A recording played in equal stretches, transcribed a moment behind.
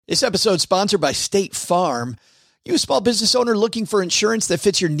This episode is sponsored by State Farm. You a small business owner looking for insurance that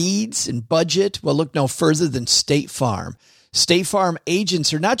fits your needs and budget? Well, look no further than State Farm. State Farm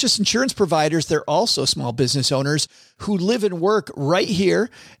agents are not just insurance providers, they're also small business owners who live and work right here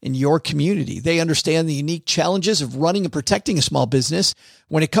in your community. They understand the unique challenges of running and protecting a small business.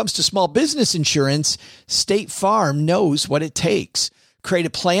 When it comes to small business insurance, State Farm knows what it takes. Create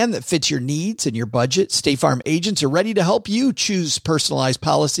a plan that fits your needs and your budget. State Farm agents are ready to help you choose personalized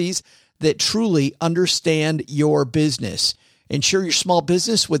policies that truly understand your business. Insure your small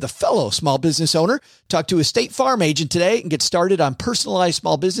business with a fellow small business owner. Talk to a State Farm agent today and get started on personalized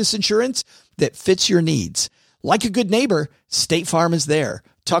small business insurance that fits your needs. Like a good neighbor, State Farm is there.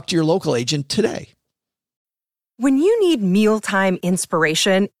 Talk to your local agent today. When you need mealtime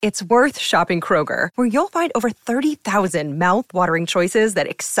inspiration, it's worth shopping Kroger, where you'll find over 30,000 mouth-watering choices that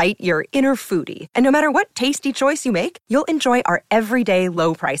excite your inner foodie. And no matter what tasty choice you make, you'll enjoy our everyday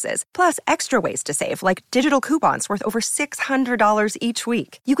low prices, plus extra ways to save, like digital coupons worth over $600 each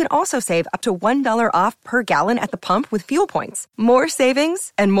week. You can also save up to $1 off per gallon at the pump with fuel points. More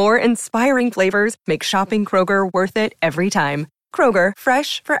savings and more inspiring flavors make shopping Kroger worth it every time. Kroger,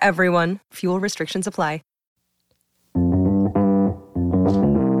 fresh for everyone. Fuel restrictions apply.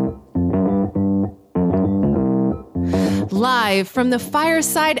 Live from the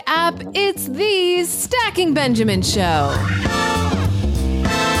Fireside app, it's the Stacking Benjamin Show.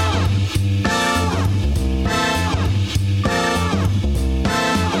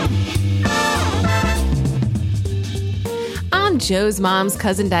 I'm Joe's mom's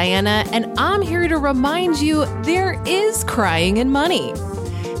cousin Diana, and I'm here to remind you there is crying in money.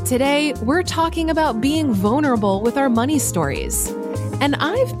 Today, we're talking about being vulnerable with our money stories. And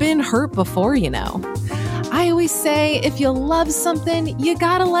I've been hurt before, you know. I always say, if you love something, you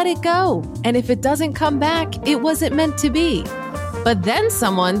gotta let it go. And if it doesn't come back, it wasn't meant to be. But then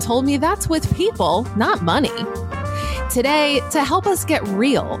someone told me that's with people, not money. Today, to help us get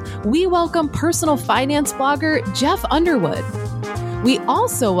real, we welcome personal finance blogger Jeff Underwood. We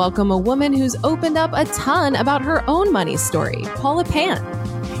also welcome a woman who's opened up a ton about her own money story, Paula Pant.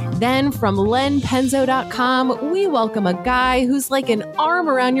 Then from lenpenzo.com, we welcome a guy who's like an arm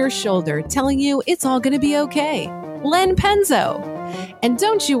around your shoulder telling you it's all going to be okay. Len Penzo. And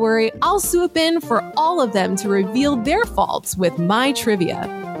don't you worry, I'll swoop in for all of them to reveal their faults with my trivia.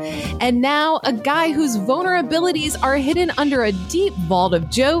 And now, a guy whose vulnerabilities are hidden under a deep vault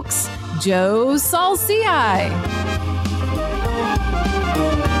of jokes, Joe Saul-Sehy.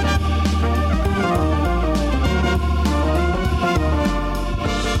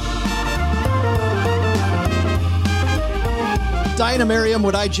 Diana Merriam,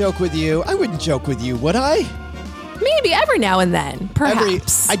 would I joke with you? I wouldn't joke with you, would I? Maybe every now and then,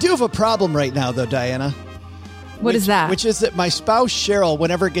 perhaps. I do have a problem right now, though, Diana. What is that? Which is that my spouse, Cheryl,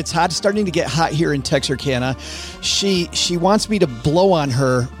 whenever it gets hot, it's starting to get hot here in Texarkana, she wants me to blow on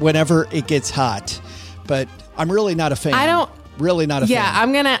her whenever it gets hot. But I'm really not a fan. Really not a fan. Yeah,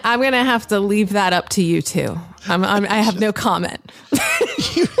 I'm gonna have to leave that up to you two. I have no comment.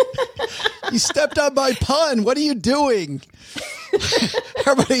 You stepped on my pun. What are you doing?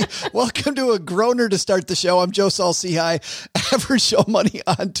 Everybody, welcome to A Groaner to start the show. I'm Joe Saul-Sehy, Average Show Money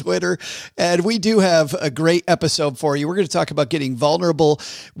on Twitter, and we do have a great episode for you. We're going to talk about getting vulnerable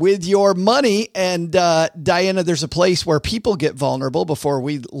with your money, and Diana, there's a place where people get vulnerable before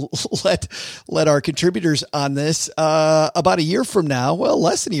we let our contributors on this. About a year from now, well,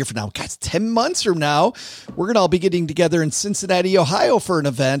 less than a year from now, guys, 10 months from now, we're going to all be getting together in Cincinnati, Ohio for an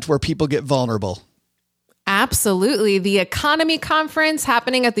event where people get vulnerable. Absolutely. The Economy Conference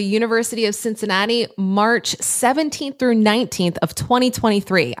happening at the University of Cincinnati, March 17th through 19th of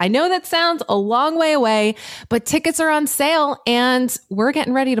 2023. I know that sounds a long way away, but tickets are on sale and we're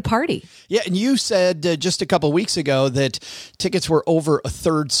getting ready to party. Yeah. And you said just a couple of weeks ago that tickets were over a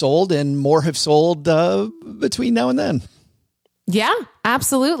third sold and more have sold between now and then. Yeah,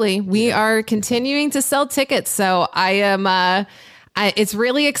 absolutely. We are continuing to sell tickets. So I am... it's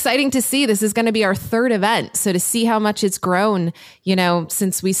really exciting to see. This is going to be our third event. So to see how much it's grown, you know,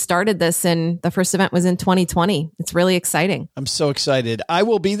 since we started this, and the first event was in 2020, it's really exciting. I'm so excited. I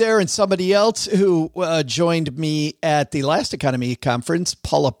will be there, and somebody else who joined me at the last Economy Conference,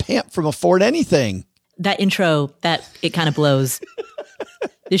 Paula Pant from Afford Anything. That intro, it kind of blows.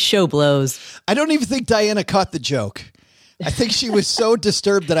 This show blows. I don't even think Diana caught the joke. I think she was so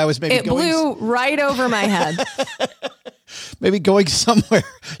disturbed that I was maybe It blew right over my head. Maybe going somewhere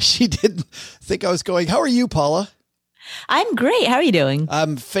she didn't think I was going. How are you, Paula? I'm great. How are you doing?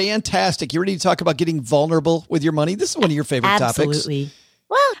 I'm fantastic. You ready to talk about getting vulnerable with your money? This is one of your favorite topics. Absolutely.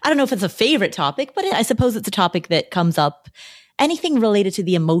 Well, I don't know if it's a favorite topic, but I suppose it's a topic that comes up anything related to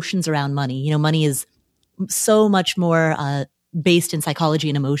the emotions around money. Money is so much more based in psychology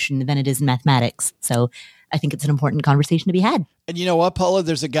and emotion than it is in mathematics. So I think it's an important conversation to be had. And you know what, Paula?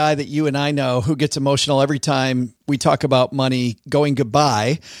 There's a guy that you and I know who gets emotional every time we talk about money going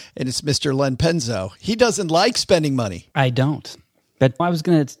goodbye, and it's Mr. Len Penzo. He doesn't like spending money. I don't. But I was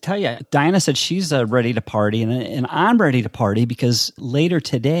going to tell you, Diana said she's ready to party, and I'm ready to party because later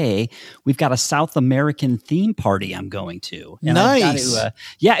today we've got a South American theme party I'm going to. And nice.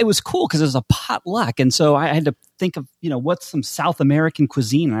 It was cool because it was a potluck, and so I had to think of what's some South American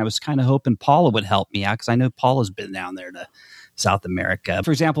cuisine, and I was kind of hoping Paula would help me out because I know Paula's been down there to South America.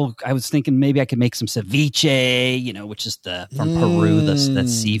 For example, I was thinking maybe I could make some ceviche, which is from Peru, that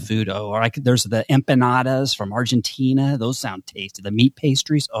seafood. There's the empanadas from Argentina. Those sound tasty. The meat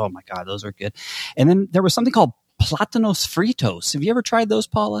pastries. Oh my God, those are good. And then there was something called plátanos fritos. Have you ever tried those,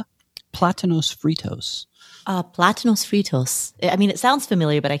 Paula? Plátanos fritos. Plátanos fritos. I mean, it sounds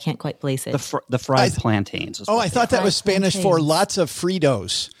familiar, but I can't quite place it. The fried plantains. I thought that was Spanish for lots of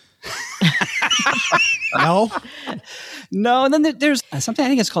Fritos. No, and then there's something I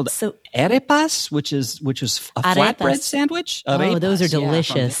think it's called arepas, which is a flatbread sandwich. Arepas, those are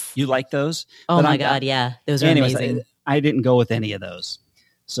delicious. You like those? Oh my God, yeah, those are amazing. I didn't go with any of those.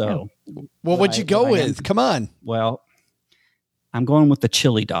 So, well, what'd you go with? Come on. Well, I'm going with the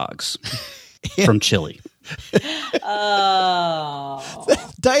chili dogs from Chile. Oh,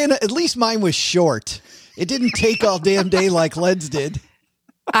 Diana, at least mine was short. It didn't take all damn day like Len's did.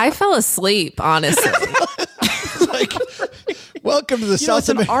 I fell asleep, honestly. Like, welcome to the South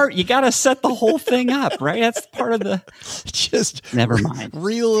America. Art. You got to set the whole thing up, right? That's part of the. Just never mind.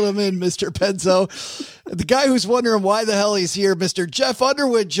 Reeling him in, Mr. Penzo. The guy who's wondering why the hell he's here, Mr. Jeff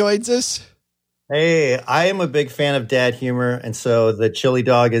Underwood, joins us. Hey, I am a big fan of dad humor, and so the chili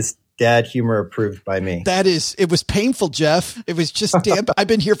dog is dad humor approved by me. It was painful, Jeff. It was just damn. I've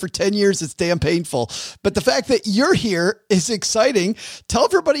been here for 10 years. It's damn painful. But the fact that you're here is exciting. Tell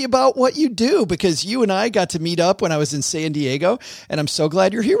everybody about what you do, because you and I got to meet up when I was in San Diego, and I'm so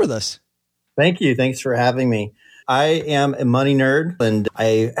glad you're here with us. Thank you. Thanks for having me. I am a money nerd, and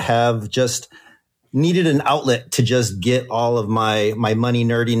I have just needed an outlet to just get all of my money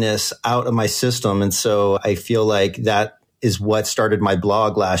nerdiness out of my system. And so I feel like that is what started my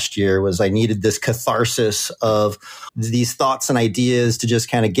blog last year. Was I needed this catharsis of these thoughts and ideas to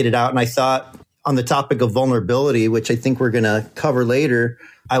just kind of get it out. And I thought, on the topic of vulnerability, which I think we're going to cover later,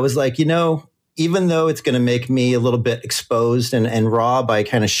 I was like, even though it's going to make me a little bit exposed and raw by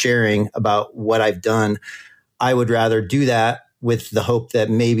kind of sharing about what I've done, I would rather do that with the hope that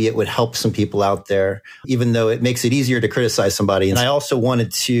maybe it would help some people out there, even though it makes it easier to criticize somebody. And I also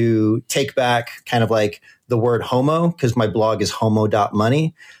wanted to take back kind of like the word homo, because my blog is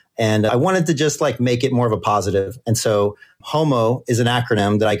homo.money. And I wanted to just like make it more of a positive. And so HOMO is an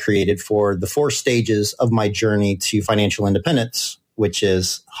acronym that I created for the 4 stages of my journey to financial independence, which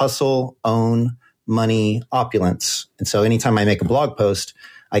is hustle, own, money, opulence. And so anytime I make a blog post,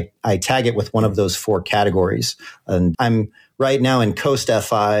 I tag it with one of those 4 categories. And I'm right now in Coast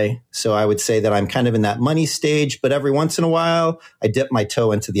FI. So I would say that I'm kind of in that money stage, but every once in a while I dip my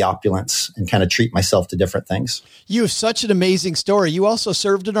toe into the opulence and kind of treat myself to different things. You have such an amazing story. You also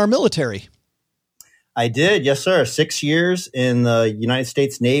served in our military. I did. Yes, sir. 6 years in the United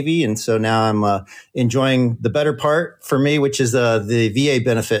States Navy. And so now I'm enjoying the better part for me, which is the VA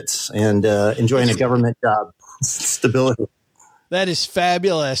benefits and enjoying a government job stability. That is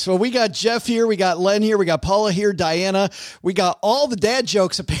fabulous. Well, we got Jeff here. We got Len here. We got Paula here, Diana. We got all the dad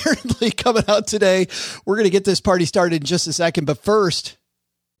jokes apparently coming out today. We're going to get this party started in just a second. But first,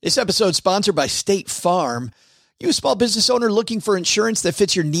 this episode is sponsored by State Farm. You a small business owner looking for insurance that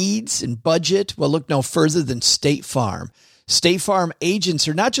fits your needs and budget? Well, look no further than State Farm. State Farm agents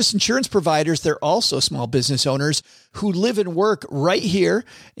are not just insurance providers, they're also small business owners who live and work right here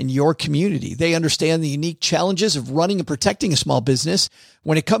in your community. They understand the unique challenges of running and protecting a small business.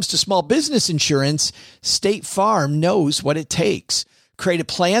 When it comes to small business insurance, State Farm knows what it takes. Create a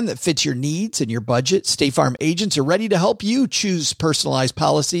plan that fits your needs and your budget. State Farm agents are ready to help you choose personalized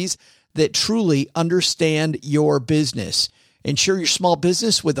policies that truly understand your business. Insure your small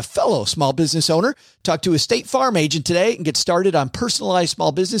business with a fellow small business owner. Talk to a State Farm agent today and get started on personalized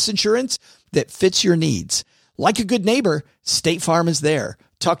small business insurance that fits your needs. Like a good neighbor, State Farm is there.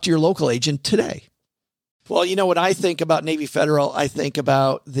 Talk to your local agent today. Well, you know what I think about Navy Federal? I think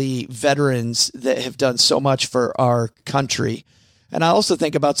about the veterans that have done so much for our country. And I also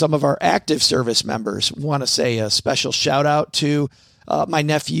think about some of our active service members. Want to say a special shout out to my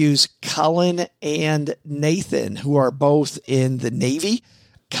nephews, Colin and Nathan, who are both in the Navy.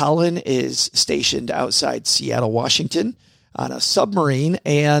 Colin is stationed outside Seattle, Washington. on a submarine,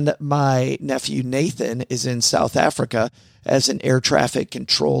 and my nephew Nathan is in South Africa as an air traffic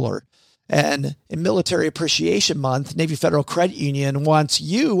controller. And in Military Appreciation Month, Navy Federal Credit Union wants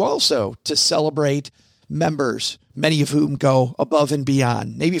you also to celebrate members, many of whom go above and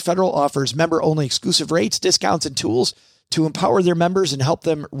beyond. Navy Federal offers member-only exclusive rates, discounts, and tools to empower their members and help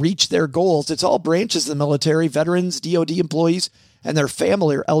them reach their goals. It's all branches of the military, veterans, DoD employees, and their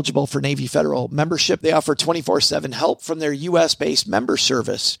family are eligible for Navy Federal membership. They offer 24/7 help from their U.S.-based member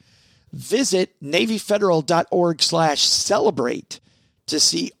service. Visit NavyFederal.org/celebrate to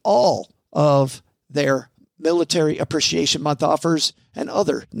see all of their Military Appreciation Month offers and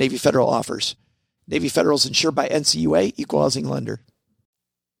other Navy Federal offers. Navy Federal is insured by NCUA, Equal Housing Lender.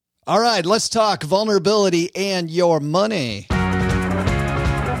 All right, let's talk vulnerability and your money.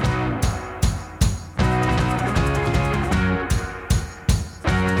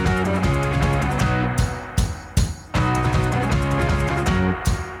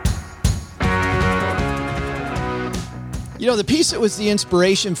 You know, the piece that was the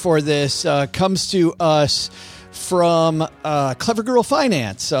inspiration for this comes to us from Clever Girl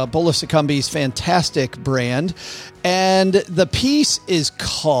Finance, Bola Succumbi's fantastic brand. And the piece is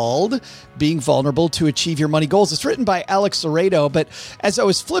called Being Vulnerable to Achieve Your Money Goals. It's written by Alex Laredo. But as I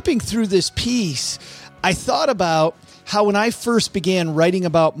was flipping through this piece, I thought about how when I first began writing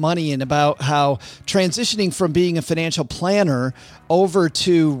about money and about how transitioning from being a financial planner over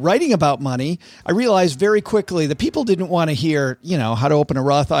to writing about money, I realized very quickly that people didn't want to hear, you know, how to open a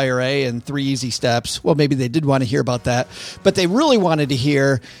Roth IRA and 3 easy steps. Well, maybe they did want to hear about that, but they really wanted to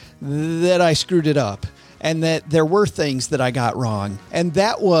hear that I screwed it up and that there were things that I got wrong. And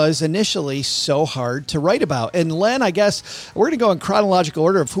that was initially so hard to write about. And Len, I guess we're going to go in chronological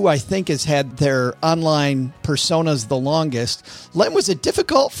order of who I think has had their online personas the longest. Len, was it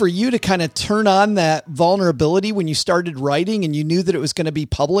difficult for you to kind of turn on that vulnerability when you started writing and you knew that it was going to be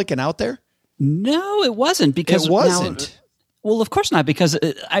public and out there? No, it wasn't. Because it wasn't. Well, of course not. Because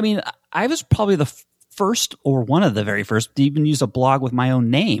I was probably the first or one of the very first to even use a blog with my own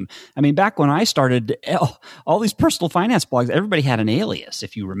name. I mean, back when I started all these personal finance blogs, everybody had an alias,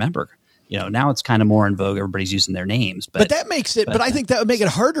 if you remember. You know, now it's kind of more in vogue. Everybody's using their names. But that makes it, but I think that would make it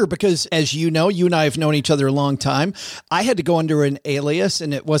harder because, as you know, you and I have known each other a long time. I had to go under an alias,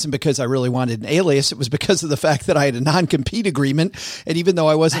 and it wasn't because I really wanted an alias. It was because of the fact that I had a non-compete agreement. And even though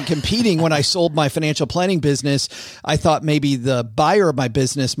I wasn't competing when I sold my financial planning business, I thought maybe the buyer of my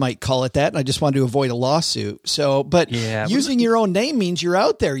business might call it that. And I just wanted to avoid a lawsuit. So, but using your own name means you're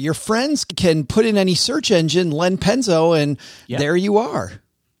out there. Your friends can put in any search engine, Len Penzo, and there you are.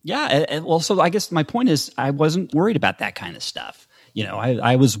 Yeah. Well, so I guess my point is I wasn't worried about that kind of stuff. You know,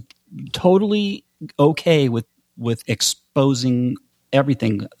 I was totally okay with exposing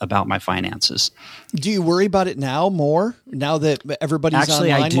everything about my finances. Do you worry about it now more? Now that everybody's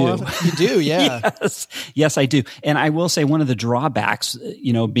actually online? I do. More? You do, yeah. Yes, I do. And I will say one of the drawbacks,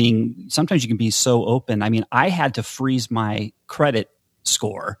 you know, being sometimes you can be so open. I mean, I had to freeze my credit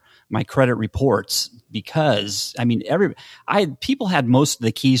score, my credit reports, because I mean, people had most of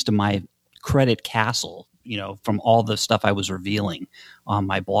the keys to my credit castle, you know, from all the stuff I was revealing on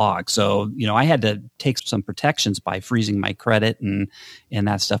my blog. So, you know, I had to take some protections by freezing my credit and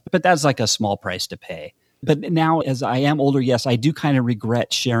that stuff. But that's like a small price to pay. But now, as I am older, yes, I do kind of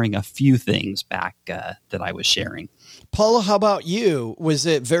regret sharing a few things back that I was sharing. Paula, how about you? Was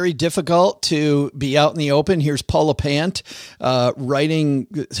it very difficult to be out in the open? Here's Paula Pant writing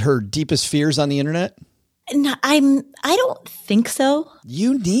her deepest fears on the internet. No, I don't think so.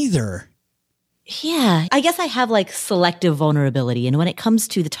 You neither. Yeah, I guess I have like selective vulnerability. And when it comes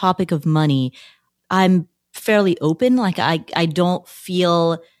to the topic of money, I'm fairly open. Like I don't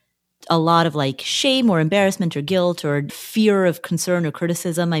feel a lot of like shame or embarrassment or guilt or fear of concern or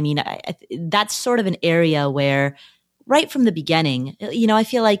criticism. I mean, that's sort of an area where right from the beginning, you know, I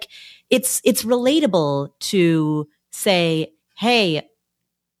feel like it's relatable to say, hey,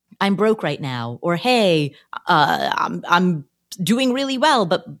 I'm broke right now, or hey, I'm doing really well,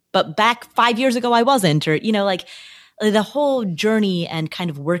 but back 5 years ago I wasn't, or, you know, like the whole journey and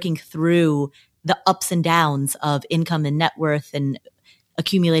kind of working through the ups and downs of income and net worth and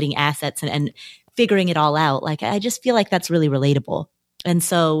accumulating assets and figuring it all out. Like, I just feel like that's really relatable. And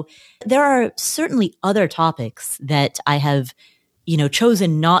so there are certainly other topics that I have, you know,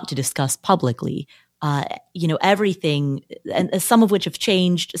 chosen not to discuss publicly. You know, everything, and some of which have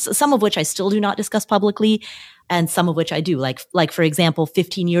changed, some of which I still do not discuss publicly, and some of which I do. Like for example,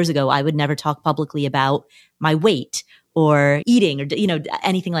 15 years ago, I would never talk publicly about my weight or eating or,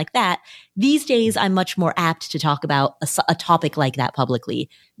 anything like that. These days, I'm much more apt to talk about a topic like that publicly.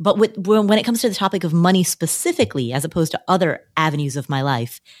 But when it comes to the topic of money specifically, as opposed to other avenues of my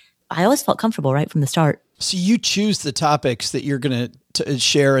life, I always felt comfortable right from the start. So you choose the topics that you're going to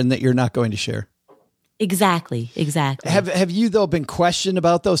share and that you're not going to share. Exactly. Have you, though, been questioned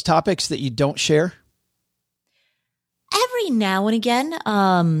about those topics that you don't share? Every now and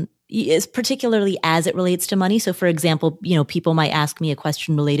again, is particularly as it relates to money. So for example, people might ask me a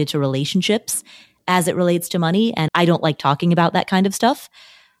question related to relationships as it relates to money. And I don't like talking about that kind of stuff.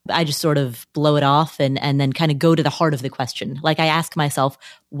 I just sort of blow it off and then kind of go to the heart of the question. Like I ask myself,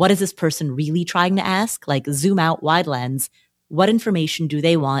 what is this person really trying to ask? Like zoom out, wide lens. What information do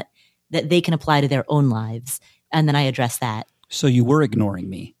they want that they can apply to their own lives? And then I address that. So you were ignoring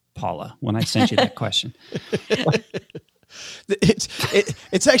me, Paula, when I sent you that question.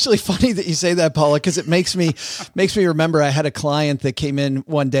 It's actually funny that you say that, Paula, because it makes me remember I had a client that came in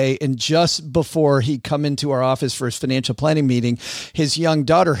one day, and just before he'd come into our office for his financial planning meeting, his young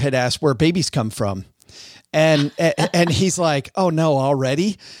daughter had asked where babies come from. And he's like, oh no,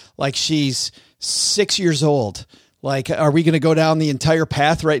 already? Like she's 6 years old. Like, are we going to go down the entire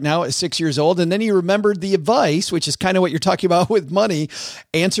path right now at 6 years old? And then he remembered the advice, which is kind of what you're talking about with money,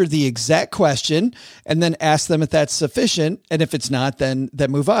 answered the exact question and then asked them if that's sufficient. And if it's not, then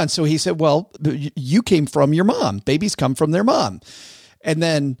move on. So he said, well, you came from your mom. Babies come from their mom. And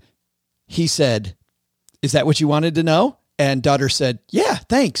then he said, is that what you wanted to know? And daughter said, yeah,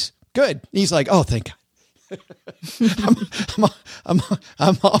 thanks. Good. And he's like, oh, thank God.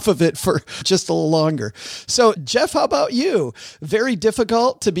 I'm off of it for just a little longer. So Jeff, how about you? Very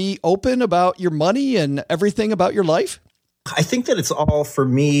difficult to be open about your money and everything about your life? I think that it's all, for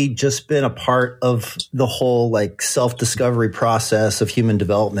me, just been a part of the whole like self-discovery process of human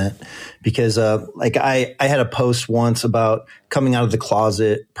development. Because I had a post once about coming out of the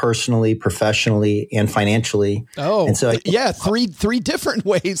closet personally, professionally, and financially. Oh, and so yeah, three different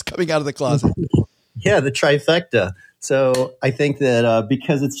ways coming out of the closet. Yeah, the trifecta. So I think that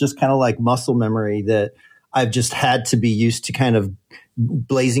because it's just kind of like muscle memory, that I've just had to be used to kind of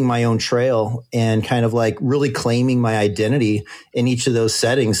blazing my own trail and kind of like really claiming my identity in each of those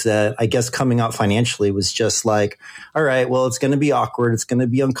settings, that I guess coming out financially was just like, all right, well, it's going to be awkward. It's going to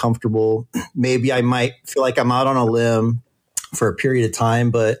be uncomfortable. Maybe I might feel like I'm out on a limb for a period of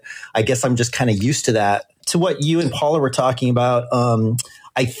time, but I guess I'm just kind of used to that. To what you and Paula were talking about,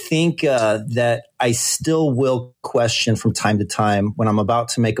 I think that I still will question from time to time when I'm about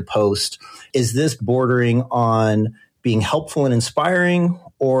to make a post, is this bordering on being helpful and inspiring,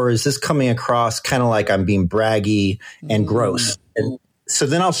 or is this coming across kind of like I'm being braggy and gross? And so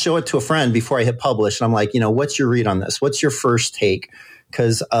then I'll show it to a friend before I hit publish. And I'm like, what's your read on this? What's your first take?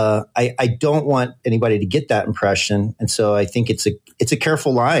 Because I don't want anybody to get that impression. And so I think it's a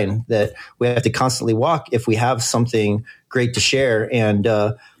careful line that we have to constantly walk if we have something great to share. And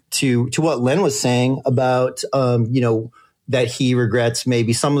to what Len was saying about, that he regrets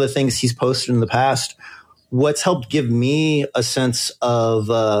maybe some of the things he's posted in the past, what's helped give me a sense of,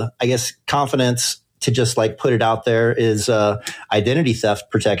 confidence to just like put it out there is identity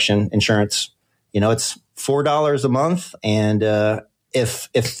theft protection insurance. It's $4 a month. And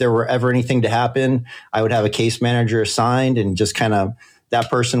if there were ever anything to happen, I would have a case manager assigned, and just kind of that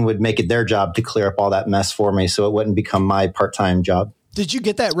person would make it their job to clear up all that mess for me, so it wouldn't become my part-time job. Did you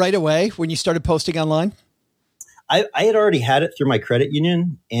get that right away when you started posting online? I had already had it through my credit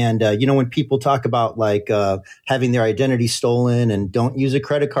union. And, when people talk about like having their identity stolen and don't use a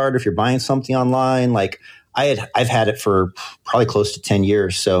credit card if you're buying something online, like I've had it for probably close to 10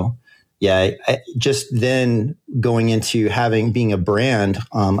 years. So yeah, just then going into being a brand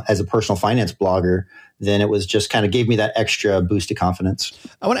as a personal finance blogger, then it was just kind of gave me that extra boost of confidence.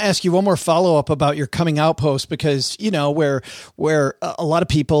 I want to ask you one more follow-up about your coming out post, because, where a lot of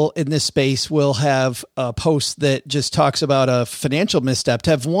people in this space will have a post that just talks about a financial misstep. To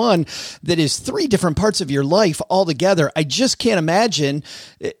have one that is 3 different parts of your life all together, I just can't imagine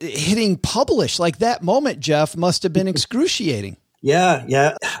hitting publish. Like that moment, Jeff, must have been excruciating.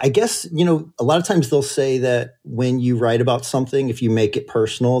 Yeah. I guess, a lot of times they'll say that when you write about something, if you make it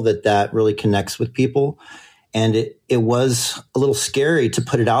personal, that really connects with people. And it was a little scary to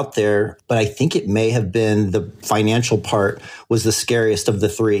put it out there, but I think it may have been the financial part was the scariest of the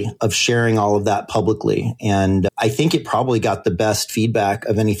 3 of sharing all of that publicly. And I think it probably got the best feedback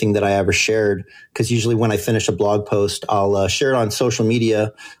of anything that I ever shared, because usually when I finish a blog post, I'll share it on social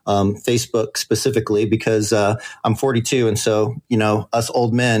media, Facebook specifically, because I'm 42. And so, us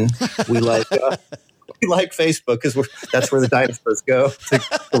old men, we like Facebook because that's where the dinosaurs go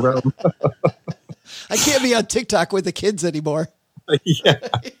to roam. I can't be on TikTok with the kids anymore. Yeah.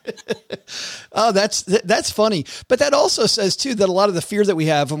 Oh, that's funny. But that also says too, that a lot of the fear that we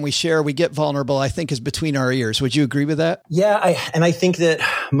have when we share, we get vulnerable, I think is between our ears. Would you agree with that? Yeah. I think that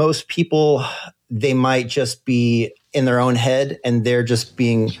most people, they might just be in their own head and they're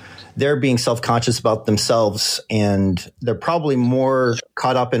being self-conscious about themselves. And they're probably more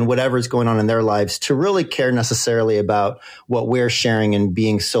caught up in whatever's going on in their lives to really care necessarily about what we're sharing and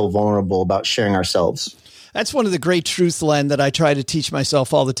being so vulnerable about sharing ourselves. That's one of the great truths, Len, that I try to teach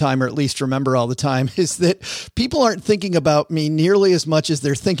myself all the time, or at least remember all the time, is that people aren't thinking about me nearly as much as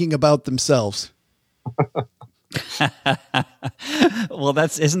they're thinking about themselves. Well,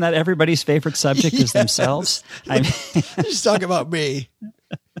 isn't that everybody's favorite subject is themselves? I mean, just talk about me.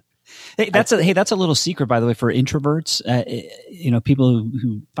 Hey, that's a little secret, by the way, for introverts. People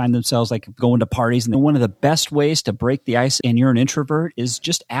who find themselves like going to parties, and one of the best ways to break the ice, and you're an introvert, is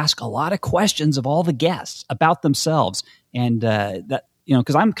just ask a lot of questions of all the guests about themselves, and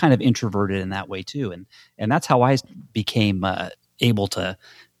because I'm kind of introverted in that way too, and that's how I became able to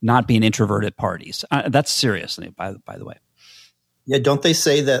not be an introvert at parties. That's seriously, by the way. Yeah, don't they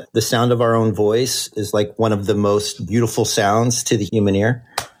say that the sound of our own voice is like one of the most beautiful sounds to the human ear?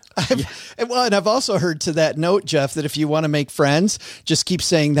 And I've also heard to that note, Jeff, that if you want to make friends, just keep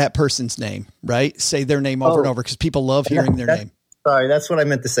saying that person's name, right? Say their name over and over because people love hearing their name. Sorry, that's what I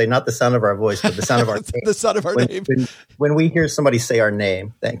meant to say. Not the sound of our voice, but the sound of our name. The sound of our name. When we hear somebody say our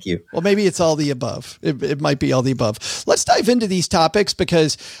name, thank you. Well, maybe it's all the above. It might be all the above. Let's dive into these topics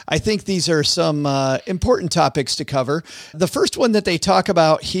because I think these are some important topics to cover. The first one that they talk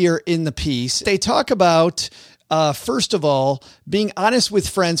about here in the piece, they talk about first of all, being honest with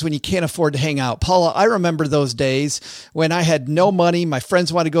friends when you can't afford to hang out. Paula, I remember those days when I had no money. My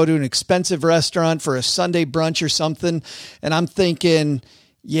friends wanted to go to an expensive restaurant for a Sunday brunch or something. And I'm thinking,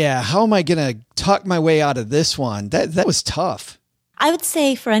 yeah, how am I going to talk my way out of this one? That was tough. I would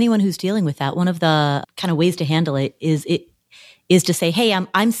say for anyone who's dealing with that, one of the kind of ways to handle it is to say, hey,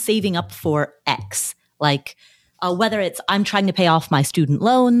 I'm saving up for X. Like whether it's I'm trying to pay off my student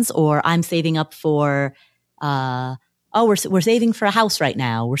loans or I'm saving up for we're saving for a house right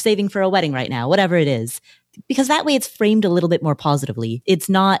now. We're saving for a wedding right now, whatever it is. Because that way it's framed a little bit more positively. It's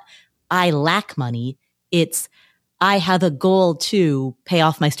not, I lack money. It's, I have a goal to pay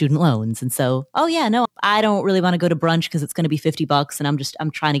off my student loans. And so, I don't really want to go to brunch because it's going to be $50 and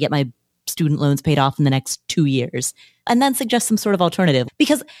I'm trying to get my student loans paid off in the next 2 years. And then suggest some sort of alternative.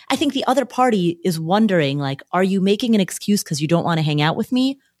 Because I think the other party is wondering, like, are you making an excuse because you don't want to hang out with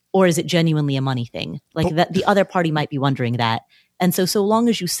me? Or is it genuinely a money thing? Like that the other party might be wondering that. And so long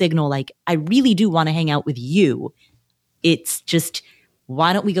as you signal, like, I really do want to hang out with you, it's just,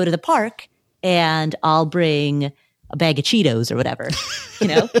 why don't we go to the park and I'll bring a bag of Cheetos or whatever,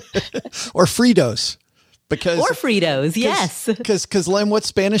 Or Fritos. Or Fritos, yes. Because Len, what's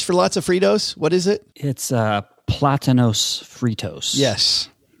Spanish for lots of Fritos? What is it? It's Platanos Fritos.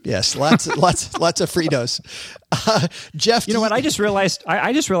 Yes, lots of Fritos. Jeff, you know what? I just realized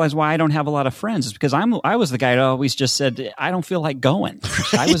why I don't have a lot of friends is because I was the guy that always just said I don't feel like going.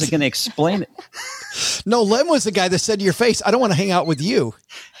 I wasn't going to explain it. No, Len was the guy that said to your face, "I don't want to hang out with you."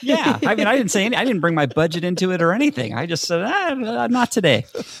 Yeah, I mean, I didn't say I didn't bring my budget into it or anything. I just said, not today.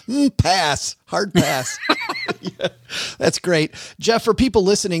 Pass, hard pass. Yeah, that's great, Jeff. For people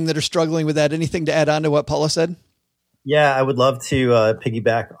listening that are struggling with that, anything to add on to what Paula said? Yeah, I would love to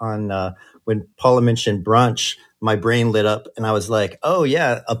piggyback on when Paula mentioned brunch, my brain lit up and I was like, oh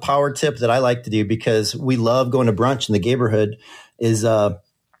yeah, a power tip that I like to do because we love going to brunch in the neighborhood is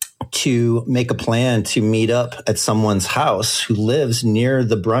to make a plan to meet up at someone's house who lives near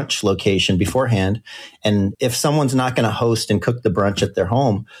the brunch location beforehand. And if someone's not going to host and cook the brunch at their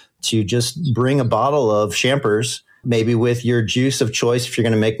home, to just bring a bottle of Champers, maybe with your juice of choice if you're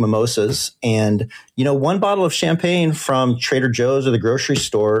going to make mimosas. And, one bottle of champagne from Trader Joe's or the grocery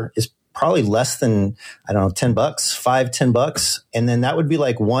store is probably less than, $10, $5-10. And then that would be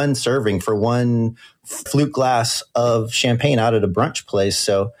like one serving for one flute glass of champagne out at a brunch place.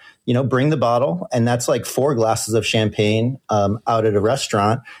 So, bring the bottle and that's like 4 glasses of champagne out at a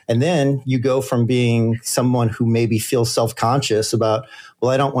restaurant. And then you go from being someone who maybe feels self-conscious about,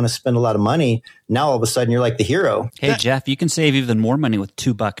 well, I don't want to spend a lot of money. Now all of a sudden you're like the hero. Hey, Jeff, you can save even more money with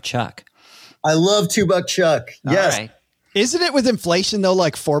 $2 Chuck. I love $2 Chuck. Yes. All right. Isn't it with inflation though,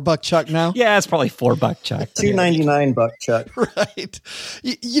 like $4 chuck now? Yeah, it's probably $4 chuck. $2.99 chuck. Right.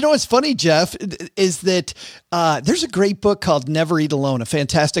 You know what's funny, Jeff, is that there's a great book called Never Eat Alone, a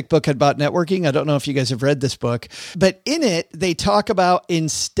fantastic book about networking. I don't know if you guys have read this book, but in it, they talk about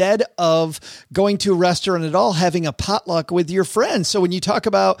instead of going to a restaurant at all, having a potluck with your friends. So when you talk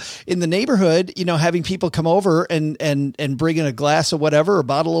about in the neighborhood, you know, having people come over and bring in a glass of whatever, a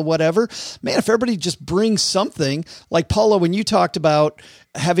bottle of whatever, man, if everybody just brings something, like Paula, when you talked about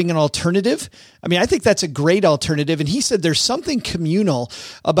having an alternative, I mean, I think that's a great alternative. And he said there's something communal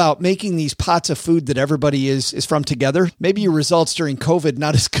about making these pots of food that everybody is from together. Maybe your results during COVID,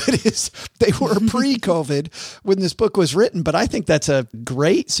 not as good as they were pre-COVID when this book was written, but I think that's a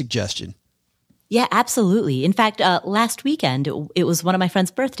great suggestion. Yeah, absolutely. In fact, last weekend, it was one of my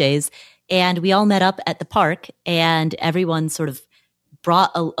friend's birthdays, and we all met up at the park, and everyone sort of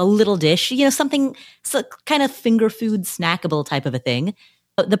brought a little dish, you know, something kind of finger food snackable type of a thing.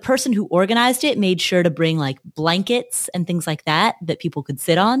 The person who organized it made sure to bring like blankets and things like that people could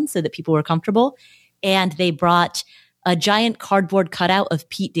sit on so that people were comfortable. And they brought a giant cardboard cutout of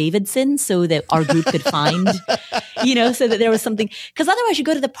Pete Davidson so that our group could find, you know, so that there was something. Because otherwise you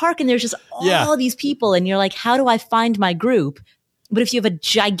go to the park and there's just all these people and you're like, how do I find my group? But if you have a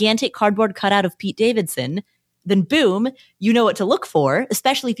gigantic cardboard cutout of Pete Davidson, then boom, you know what to look for,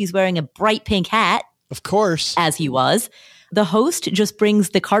 especially if he's wearing a bright pink hat. Of course. As he was. The host just brings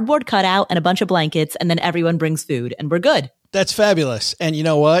the cardboard cutout and a bunch of blankets, and then everyone brings food, and we're good. That's fabulous. And you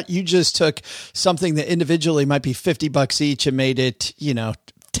know what? You just took something that individually might be $50 each and made it, you know,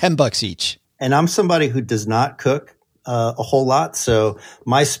 $10 each. And I'm somebody who does not cook a whole lot. So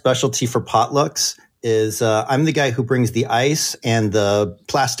my specialty for potlucks is I'm the guy who brings the ice and the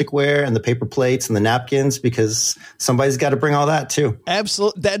plasticware and the paper plates and the napkins because somebody's got to bring all that too.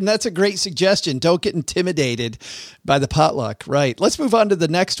 Absolutely. That's a great suggestion. Don't get intimidated by the potluck. Right. Let's move on to the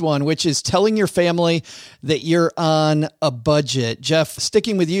next one, which is telling your family that you're on a budget. Jeff,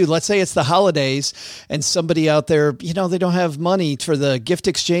 sticking with you, let's say it's the holidays and somebody out there, you know, they don't have money for the gift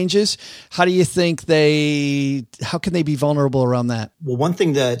exchanges. How do you think how can they be vulnerable around that? Well, one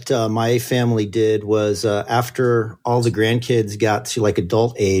thing that my family did was after all the grandkids got to like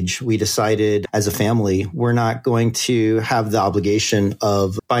adult age, we decided as a family, we're not going to have the obligation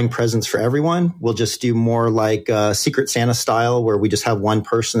of buying presents for everyone. We'll just do more like Secret Santa style, where we just have one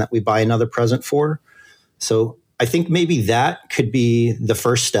person that we buy another present for. So I think maybe that could be the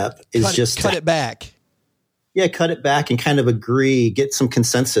first step is cut it back. Yeah, cut it back and kind of agree, get some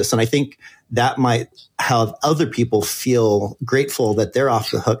consensus. And I think that might have other people feel grateful that they're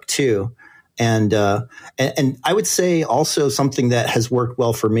off the hook too. And I would say also something that has worked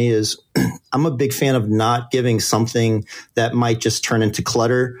well for me is I'm a big fan of not giving something that might just turn into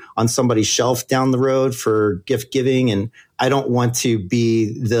clutter on somebody's shelf down the road for gift giving. And I don't want to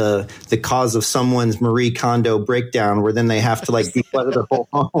be the cause of someone's Marie Kondo breakdown where then they have to like declutter their whole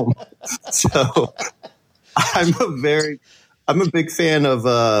home. So I'm a big fan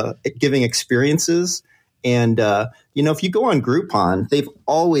of giving experiences. And, you know, if you go on Groupon, they've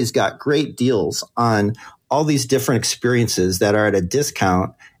always got great deals on all these different experiences that are at a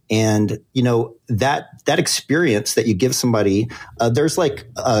discount. And, you know, that experience that you give somebody, there's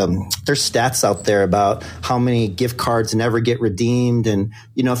stats out there about how many gift cards never get redeemed. And,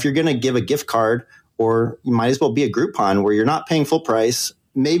 you know, if you're going to give a gift card, or you might as well be a Groupon where you're not paying full price.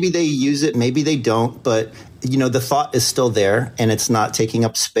 Maybe they use it, maybe they don't, but, you know, the thought is still there and it's not taking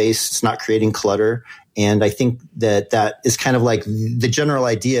up space. It's not creating clutter. And I think that is kind of like the general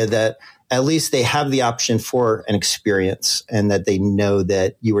idea that at least they have the option for an experience and that they know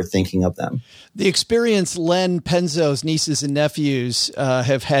that you were thinking of them. The experience Len Penzo's nieces and nephews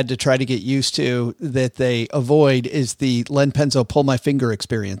have had to try to get used to that they avoid is the Len Penzo pull my finger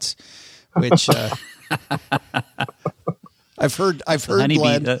experience, which I've heard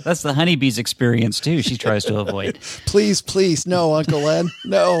Len. That's the honeybee's experience too. She tries to avoid. Please. No, Uncle Len.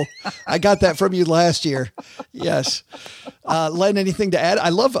 No, I got that from you last year. Yes. Len, anything to add? I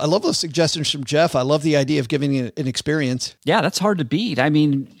love those suggestions from Jeff. I love the idea of giving an experience. Yeah, that's hard to beat. I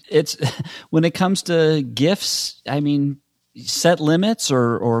mean, it's when it comes to gifts, I mean, set limits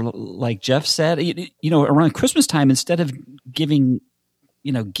or like Jeff said, you know, around Christmas time, instead of giving,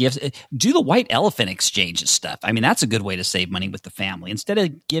 you know, gifts, do the white elephant exchange and stuff. I mean, that's a good way to save money with the family. Instead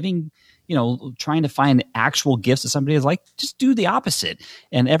of giving, you know, trying to find actual gifts that somebody is like, just do the opposite.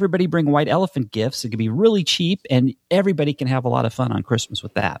 And everybody bring white elephant gifts. It can be really cheap and everybody can have a lot of fun on Christmas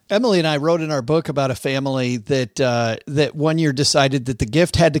with that. Emily and I wrote in our book about a family that one year decided that the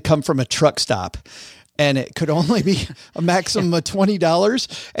gift had to come from a truck stop. and it could only be a maximum of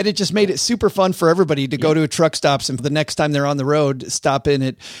 $20. And it just made it super fun for everybody to go to a truck stops. And the next time they're on the road, stop in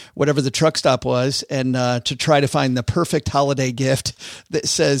at whatever the truck stop was and to try to find the perfect holiday gift that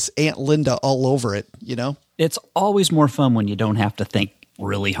says Aunt Linda all over it, you know? It's always more fun when you don't have to think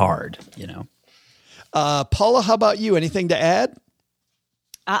really hard, you know? Paula, how about you? Anything to add?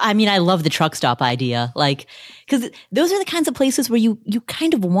 I mean, I love the truck stop idea. Like, because those are the kinds of places where you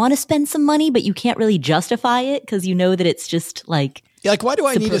kind of want to spend some money, but you can't really justify it because you know that it's just like. Yeah, like, why do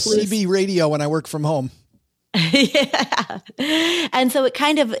I need a CB radio when I work from home? Yeah. And so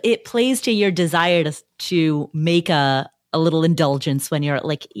it plays to your desire to make a little indulgence when you're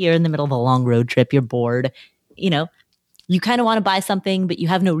in the middle of a long road trip, you're bored, you know, you kind of want to buy something, but you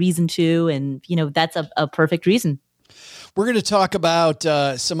have no reason to. And, you know, that's a perfect reason. We're going to talk about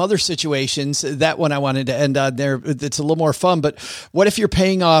some other situations. That one I wanted to end on there. It's a little more fun, but what if you're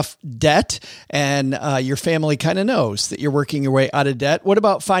paying off debt and your family kind of knows that you're working your way out of debt? What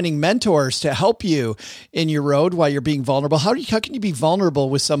about finding mentors to help you in your road while you're being vulnerable? How can you be vulnerable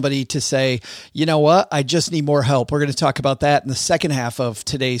with somebody to say, you know what, I just need more help? We're going to talk about that in the second half of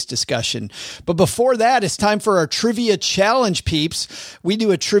today's discussion. But before that, it's time for our trivia challenge, peeps. We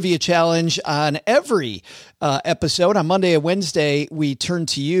do a trivia challenge on every episode. On Monday and Wednesday, we turn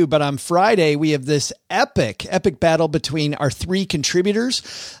to you, but on Friday, we have this epic battle between our three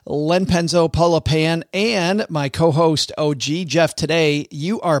contributors, Len Penzo, Paula Pan, and my co-host, OG. Jeff, today,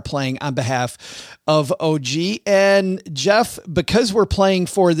 you are playing on behalf of OG. And Jeff, because we're playing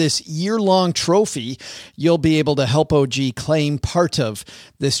for this year-long trophy, you'll be able to help OG claim part of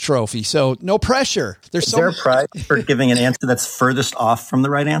this trophy. So no pressure. Is there a prize for giving an answer that's furthest off from the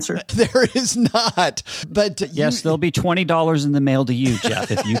right answer? There is not. But yes, there'll be $20 in the mail to you,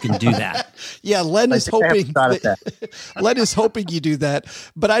 Jeff, if you can do that. Yeah, Len is hoping Len is hoping you do that.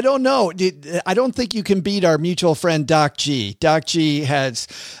 But I don't know. I don't think you can beat our mutual friend Doc G. Doc G has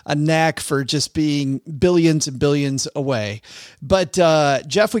a knack for just being billions and billions away. But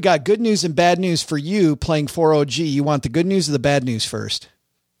Jeff, we got good news and bad news for you playing for OG. You want the good news or the bad news first?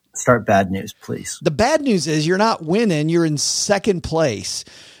 Start bad news, please. The bad news is you're not winning. You're in second place.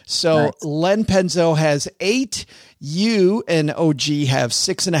 So nice. Len Penzo has 8. You and OG have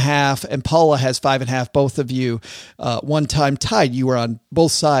 6.5, and Paula has 5.5. Both of you one time tied. You were on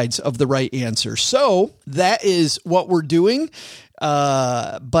both sides of the right answer. So that is what we're doing.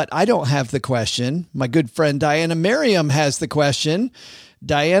 But I don't have the question. My good friend Diana Merriam has the question.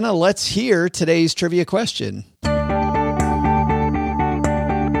 Diana, let's hear today's trivia question.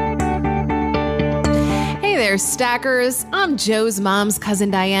 Hey there, stackers. I'm Joe's mom's cousin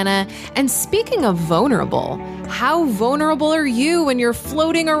Diana. And speaking of vulnerable, how vulnerable are you when you're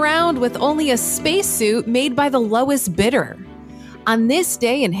floating around with only a spacesuit made by the lowest bidder? On this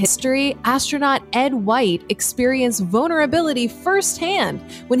day in history, astronaut Ed White experienced vulnerability firsthand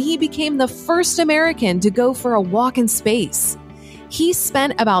when he became the first American to go for a walk in space. He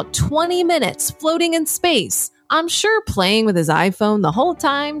spent about 20 minutes floating in space, I'm sure playing with his iPhone the whole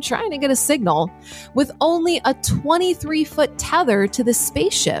time, trying to get a signal, with only a 23-foot tether to the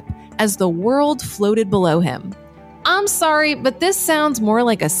spaceship as the world floated below him. I'm sorry, but this sounds more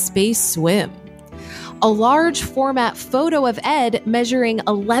like a space swim. A large format photo of Ed measuring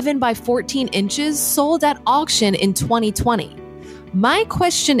 11 by 14 inches sold at auction in 2020. My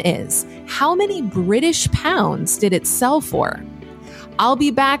question is, how many British pounds did it sell for? I'll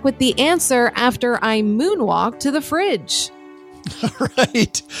be back with the answer after I moonwalk to the fridge. All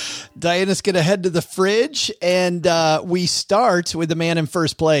right. Diana's going to head to the fridge, and we start with the man in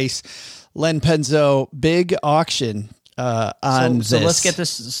first place, Len Penzo. Big auction on this. So let's get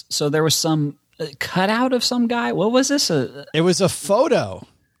this. So there was some cutout of some guy. What was this? It was a photo.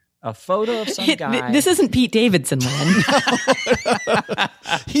 A photo of some guy. This isn't Pete Davidson, Len.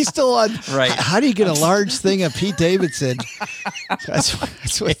 He's still on. Right. How do you get a large thing of Pete Davidson? That's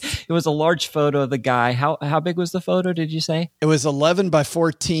what, it was a large photo of the guy. How big was the photo, did you say? It was 11 by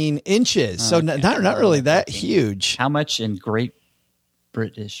 14 inches. So okay. not really that huge. How much in Great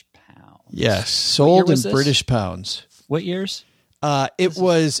British pounds? Yes. Sold in this? British pounds. What years? It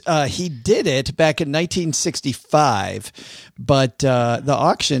was, he did it back in 1965, but the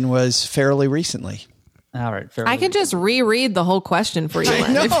auction was fairly recently. All right. I can just reread the whole question for you,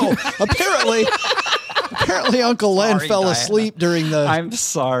 Len. I know. Apparently Uncle Len fell Diana. Asleep during the I'm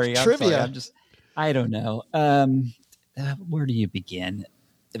sorry. trivia. I don't know. Where do you begin?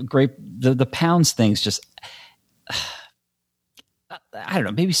 The pounds thing's just, I don't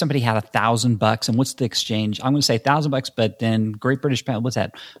know. Maybe somebody had $1,000, and what's the exchange? I'm going to say $1,000, but then Great British pound. What's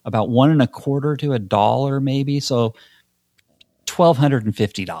that? About $1.25 to $1, maybe. So $12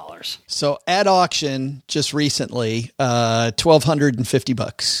 $1,250. So at auction just recently,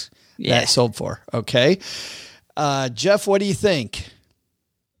 $1,250. Yeah. That sold for. Okay. Jeff, what do you think?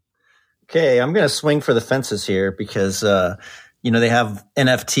 Okay, I'm going to swing for the fences here because, they have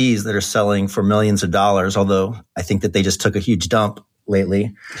NFTs that are selling for millions of dollars, although I think that they just took a huge dump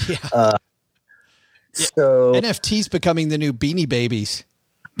lately. Yeah. So NFTs becoming the new Beanie Babies.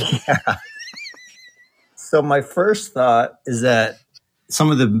 Yeah. So my first thought is that some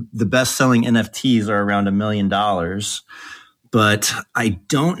of the best-selling NFTs are around $1 million, but I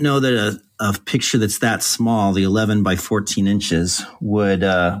don't know that a picture that's that small, the 11 by 14 inches, would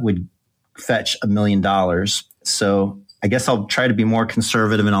fetch $1 million. So I guess I'll try to be more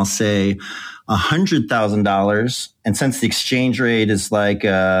conservative and I'll say $100,000. And since the exchange rate is like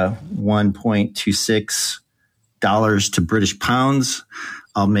 $1.26 to British pounds,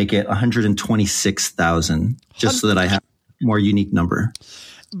 I'll make it 126,000 just so that I have a more unique number.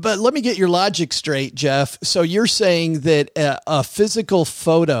 But let me get your logic straight, Jeff. So you're saying that a physical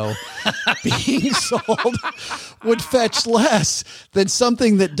photo being sold would fetch less than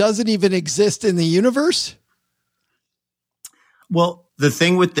something that doesn't even exist in the universe? Well, the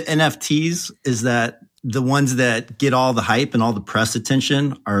thing with the NFTs is that the ones that get all the hype and all the press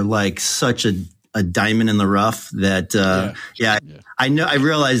attention are like such a diamond in the rough that, I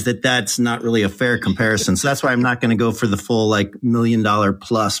realize that that's not really a fair comparison. So that's why I'm not going to go for the full like $1 million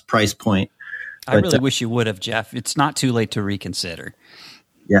plus price point. I really wish you would have, Jeff. It's not too late to reconsider.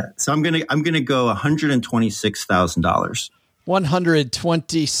 Yeah. So I'm going to go $126,000.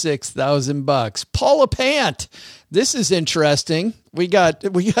 $126,000. Paula Pant. This is interesting. We got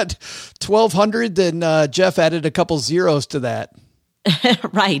 1,200, then Jeff added a couple zeros to that.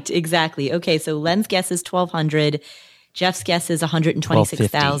 Right, exactly. Okay, so Len's guess is 1,200. Jeff's guess is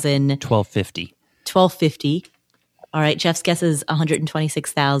 126,000. 1,250. 1,250. All right, Jeff's guess is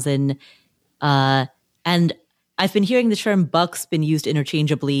 126,000. And I've been hearing the term bucks been used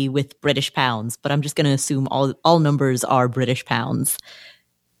interchangeably with British pounds, but I'm just going to assume all numbers are British pounds.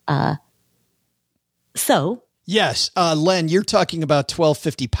 Yes, Len, you're talking about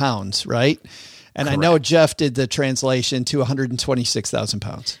 1,250 pounds, right? And correct. I know Jeff did the translation to 126,000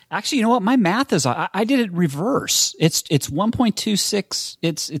 pounds. Actually, you know what? My math is I did it reverse. It's 1.26.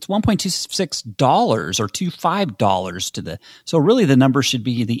 It's $1.26 or $25 to the. So really, the number should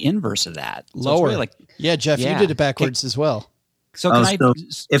be the inverse of that. So lower. Really Jeff, you did it backwards as well. So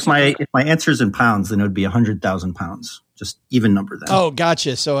if my answer is in pounds, then it would be 100,000 pounds. Just even number then. Oh,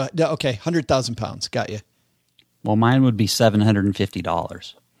 gotcha. So 100,000 pounds. Got you. Well, mine would be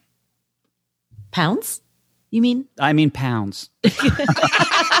 $750. Pounds? You mean? I mean pounds.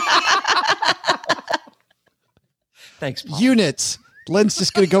 Thanks, Paul. Units. Len's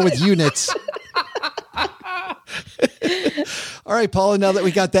just going to go with units. All right, Paula, now that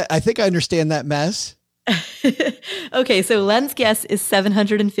we got that, I think I understand that mess. Okay, so Len's guess is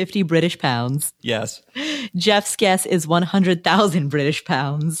 750 British pounds. Yes. Jeff's guess is 100,000 British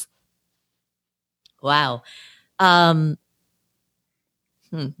pounds. Wow.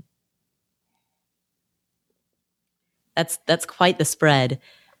 That's quite the spread.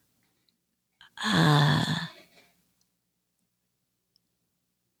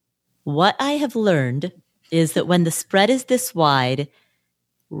 What I have learned is that when the spread is this wide,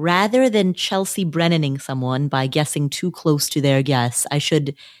 rather than Chelsea Brennaning someone by guessing too close to their guess, I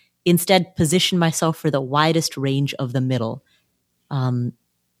should instead position myself for the widest range of the middle.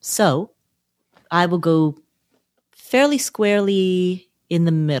 So I will go fairly squarely in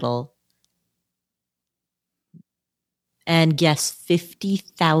the middle and guess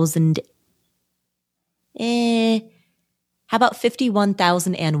 50,000. How about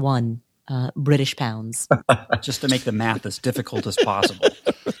 51,001 British pounds? Just to make the math as difficult as possible.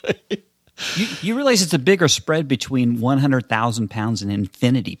 You realize it's a bigger spread between 100,000 pounds and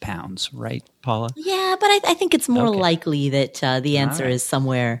infinity pounds, right, Paula? Yeah, but I think it's more likely that the answer is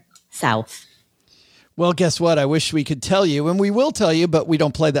somewhere south. Well, guess what? I wish we could tell you, and we will tell you, but we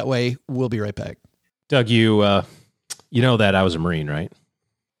don't play that way. We'll be right back. Doug, you know that I was a Marine, right?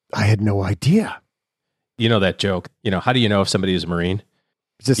 I had no idea. You know that joke. How do you know if somebody is a Marine?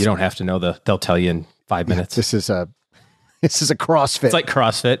 You don't have to know they'll tell you in 5 minutes. This is a CrossFit. It's like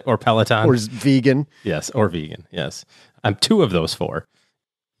CrossFit or Peloton. Or vegan. Yes, or vegan. Yes. I'm 2 of those 4.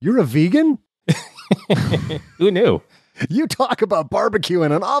 You're a vegan? Who knew? You talk about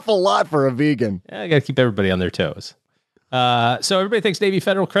barbecuing an awful lot for a vegan. I got to keep everybody on their toes. So everybody thinks Navy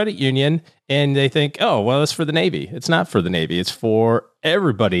Federal Credit Union, and they think, oh, well, it's for the Navy. It's not for the Navy. It's for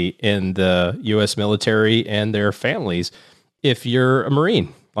everybody in the U.S. military and their families. If you're a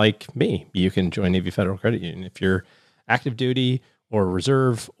Marine like me, you can join Navy Federal Credit Union. If you're active duty or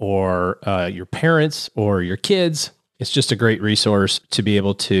reserve or your parents or your kids. It's just a great resource to be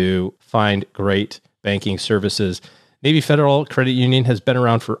able to find great banking services. Navy Federal Credit Union has been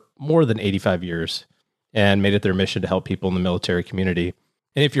around for more than 85 years and made it their mission to help people in the military community.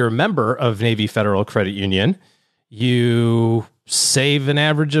 And if you're a member of Navy Federal Credit Union, you save an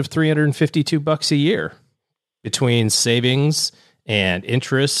average of $352 a year between savings and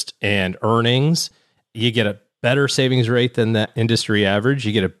interest and earnings. You get a better savings rate than the industry average.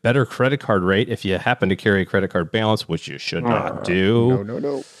 You get a better credit card rate if you happen to carry a credit card balance, which you should not do.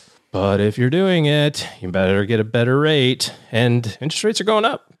 No. But if you're doing it, you better get a better rate. And interest rates are going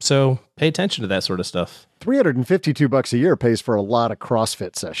up, so pay attention to that sort of stuff. $352 a year pays for a lot of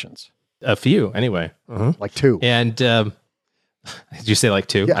CrossFit sessions. A few, anyway. Like 2. And did you say like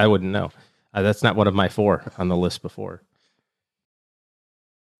 2? Yeah. I wouldn't know. That's not one of my 4 on the list before.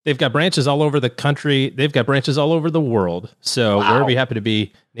 They've got branches all over the country. They've got branches all over the world. So wherever you happen to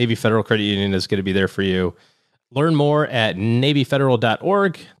be, Navy Federal Credit Union is going to be there for you. Learn more at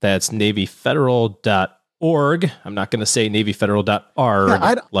NavyFederal.org. That's NavyFederal.org. I'm not going to say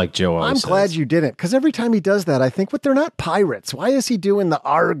NavyFederal.arg like Joe always says. I'm glad you didn't, because every time he does that, I think, but they're not pirates. Why is he doing the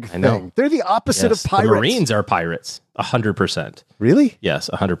ARG thing? I know. They're the opposite of pirates. The Marines are pirates. 100%. Really? Yes,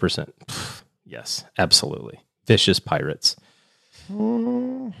 100%. Yes, absolutely. Vicious pirates.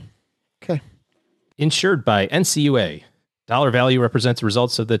 Okay. Insured by NCUA. Dollar value represents the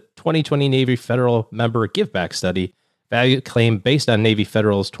results of the 2020 Navy Federal Member Giveback Study. Value claim based on Navy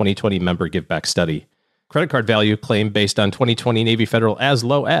Federal's 2020 Member Giveback Study. Credit card value claim based on 2020 Navy Federal as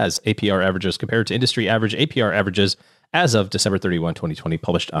low as APR averages compared to industry average APR averages as of December 31, 2020,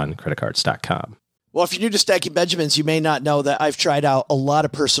 published on creditcards.com. Well, if you're new to Stacking Benjamins, you may not know that I've tried out a lot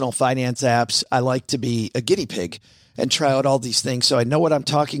of personal finance apps. I like to be a guinea pig and try out all these things, so I know what I'm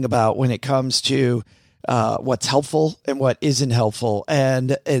talking about when it comes to what's helpful and what isn't helpful.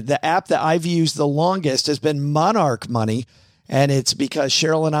 And the app that I've used the longest has been Monarch Money, and it's because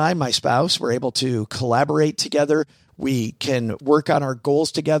Cheryl and I, my spouse, were able to collaborate together. We can work on our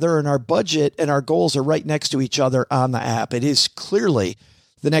goals together, and our budget and our goals are right next to each other on the app. It is clearly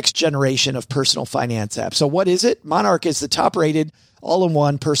the next generation of personal finance apps. So what is it? Monarch is the top-rated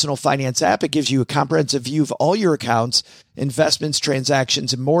all-in-one personal finance app. It gives you a comprehensive view of all your accounts, investments,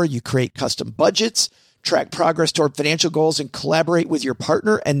 transactions, and more. You create custom budgets, track progress toward financial goals, and collaborate with your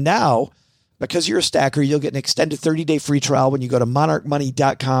partner. And now, because you're a stacker, you'll get an extended 30-day free trial when you go to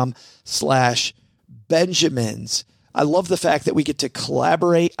monarchmoney.com/Benjamins. I love the fact that we get to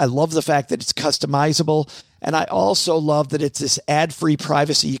collaborate. I love the fact that it's customizable. And I also love that it's this ad-free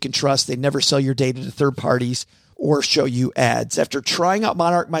privacy you can trust. They never sell your data to third parties or show you ads. After trying out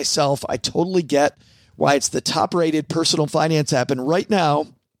Monarch myself, I totally get why it's the top-rated personal finance app. And right now,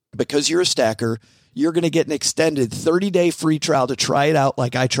 because you're a stacker, you're going to get an extended 30-day free trial to try it out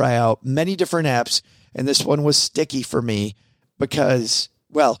like I try out many different apps. And this one was sticky for me because,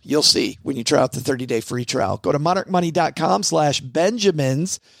 well, you'll see when you try out the 30-day free trial. Go to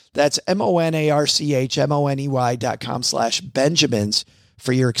monarchmoney.com/Benjamins. That's monarchmoney.com/Benjamins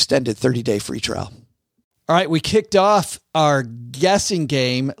for your extended 30-day free trial. All right, we kicked off our guessing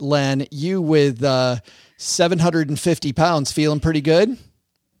game. Len, you with 750 pounds, feeling pretty good?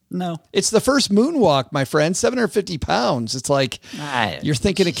 No. It's the first moonwalk, my friend. 750 pounds. It's like you're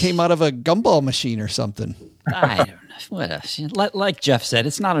thinking it came out of a gumball machine or something. I don't know. What like Jeff said,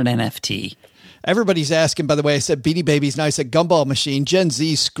 it's not an NFT. Everybody's asking, by the way, I said Beanie Babies, now I said gumball machine. Gen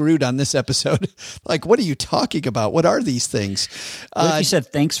Z screwed on this episode. Like, what are you talking about? What are these things? What if you said,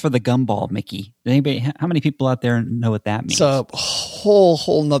 thanks for the gumball, Mickey? How many people out there know what that means? It's a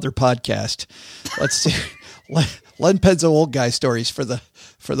whole nother podcast. Let's see. Len Penn's old guy stories for the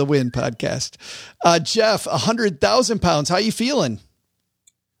win podcast. Jeff, 100,000 pounds. How you feeling?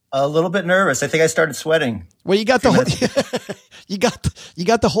 A little bit nervous. I think I started sweating. Well, you got the whole, you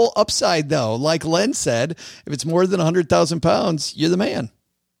got the whole upside though. Like Len said, if it's more than 100,000 pounds, you're the man.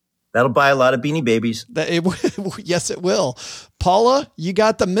 That'll buy a lot of Beanie Babies. Yes, it will. Paula, you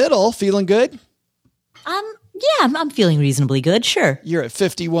got the middle. Feeling good? Yeah, I'm feeling reasonably good. Sure. You're at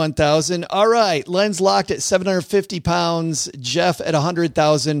 51,000. All right. Len's locked at 750 pounds. Jeff at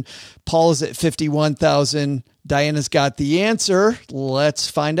 100,000. Paul's at 51,000. Diana's got the answer. Let's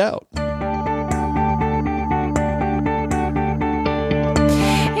find out.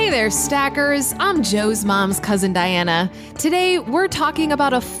 Hey there, stackers. I'm Joe's mom's cousin Diana. Today, we're talking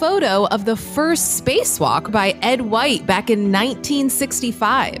about a photo of the first spacewalk by Ed White back in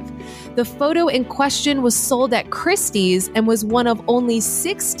 1965. The photo in question was sold at Christie's and was one of only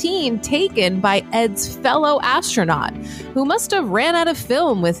 16 taken by Ed's fellow astronaut, who must have ran out of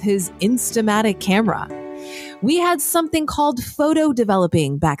film with his Instamatic camera. We had something called photo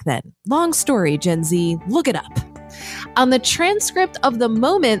developing back then. Long story, Gen Z, look it up. On the transcript of the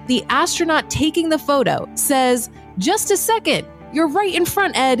moment, the astronaut taking the photo says, "Just a second, you're right in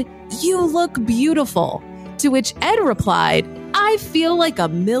front, Ed. You look beautiful." To which Ed replied, "I feel like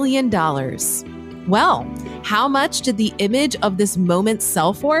 $1 million." Well, how much did the image of this moment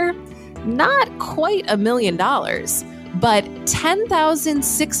sell for? Not quite $1 million, but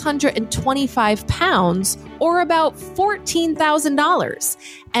 10,625 pounds, or about $14,000.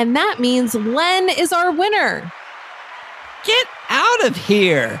 And that means Len is our winner. Get out of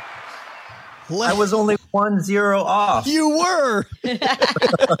here. I was only 1-0 off. You were.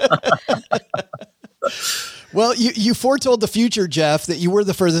 Well, you foretold the future, Jeff, that you were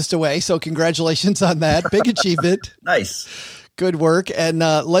the furthest away. So congratulations on that. Big achievement. Nice. Good work. And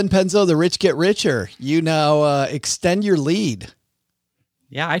Len Penzo, the rich get richer. You now extend your lead.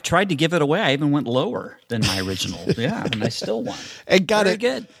 Yeah, I tried to give it away. I even went lower than my original. Yeah, and I still won. And got Very it.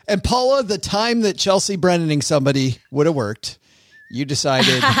 Good. And Paula, the time that Chelsea Brennaning somebody would have worked, you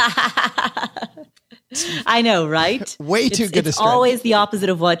decided. I know, right? Way too good a It's stretch. always the opposite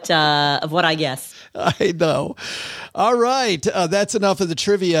of what I guess. I know. All right. That's enough of the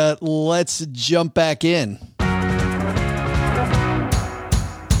trivia. Let's jump back in.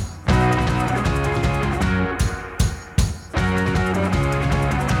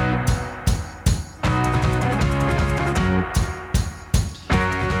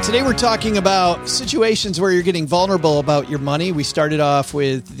 Today we're talking about situations where you're getting vulnerable about your money. We started off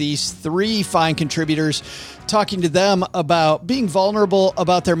with these three fine contributors, talking to them about being vulnerable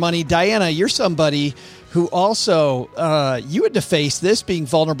about their money. Diana, you're somebody who also, you had to face this, being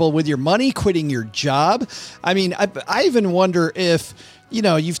vulnerable with your money, quitting your job. I mean, I even wonder if,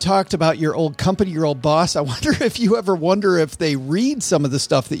 you've talked about your old company, your old boss. I wonder if you ever wonder if they read some of the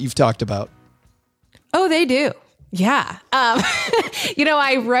stuff that you've talked about. Oh, they do. Yeah.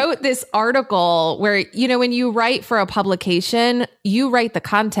 I wrote this article where, when you write for a publication, you write the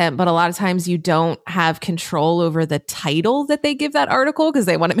content, but a lot of times you don't have control over the title that they give that article because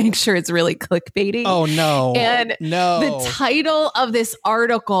they want to make sure it's really clickbaiting. Oh, no. And the title of this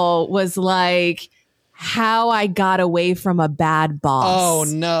article was like, "How I Got Away from a Bad Boss." Oh,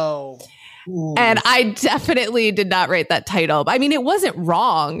 no. Ooh. And I definitely did not write that title. I mean, it wasn't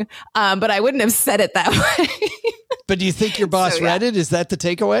wrong, but I wouldn't have said it that way. But do you think your boss read it? Is that the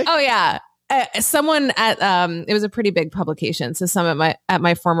takeaway? Oh, yeah. Someone at it was a pretty big publication, so someone at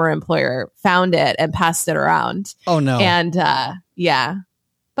my former employer found it and passed it around. Oh, no. And yeah.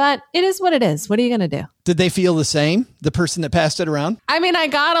 But it is what it is. What are you going to do? Did they feel the same? The person that passed it around? I mean, I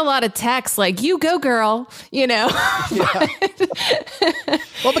got a lot of texts like, "You go, girl," Yeah.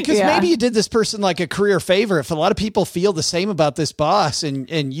 Well, because maybe you did this person like a career favor. If a lot of people feel the same about this boss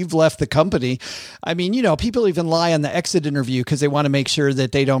and you've left the company, I mean, people even lie on the exit interview because they want to make sure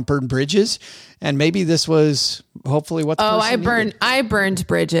that they don't burn bridges. And maybe this was hopefully what the person needed. I burned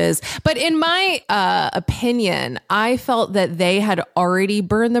bridges. But in my opinion, I felt that they had already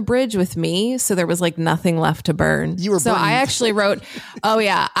burned the bridge with me. So there was like nothing left to burn. You were so burned. I actually wrote,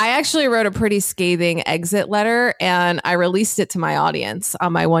 I actually wrote a pretty scathing exit letter and I released it to my audience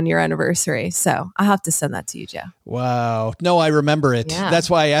on my 1-year anniversary. So I'll have to send that to you, Joe. Wow. No, I remember it. Yeah.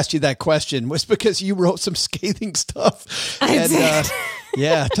 That's why I asked you that question, was because you wrote some scathing stuff. I did.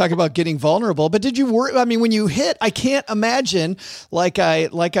 Yeah, talk about getting vulnerable. But did you worry? I mean, when you hit, I can't imagine, like I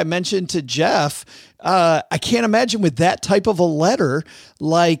mentioned to Jeff, I can't imagine with that type of a letter,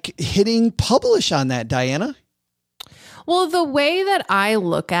 like hitting publish on that, Diana. Well, the way that I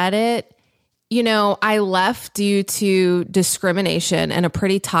look at it, I left due to discrimination and a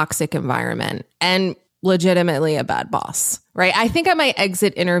pretty toxic environment and legitimately a bad boss, right? I think at my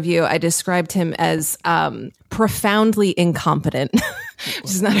exit interview, I described him as profoundly incompetent, which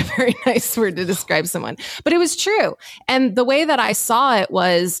is not a very nice word to describe someone, but it was true. And the way that I saw it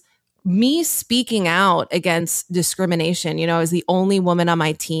was me speaking out against discrimination. I was the only woman on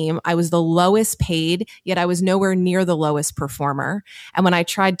my team. I was the lowest paid, yet I was nowhere near the lowest performer. And when I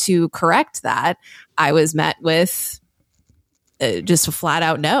tried to correct that, I was met with just a flat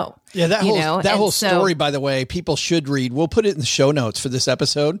out no. Yeah, that whole story, by the way, people should read. We'll put it in the show notes for this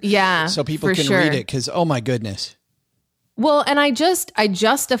episode. Yeah, so people can read it because, oh my goodness. Well, and I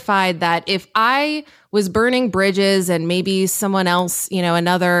justified that if I was burning bridges and maybe someone else,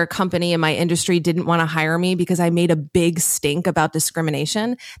 another company in my industry didn't want to hire me because I made a big stink about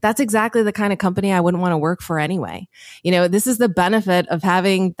discrimination, that's exactly the kind of company I wouldn't want to work for anyway. This is the benefit of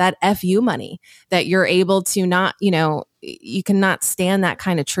having that FU money, that you're able to not, you cannot stand that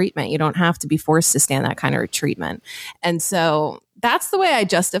kind of treatment. You don't have to be forced to stand that kind of treatment. And so that's the way I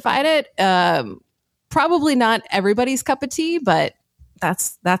justified it. Probably not everybody's cup of tea, but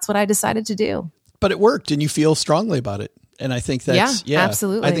that's what I decided to do. But it worked and you feel strongly about it. And I think that's,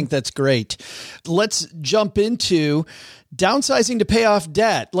 absolutely. I think that's great. Let's jump into downsizing to pay off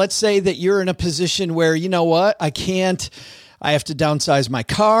debt. Let's say that you're in a position where, you know what, I have to downsize my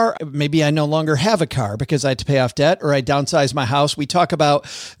car. Maybe I no longer have a car because I had to pay off debt, or I downsize my house. We talk about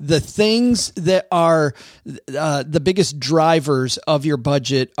the things that are the biggest drivers of your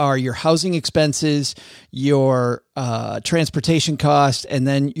budget are your housing expenses, your transportation cost, and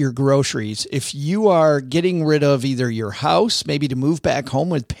then your groceries. If you are getting rid of either your house, maybe to move back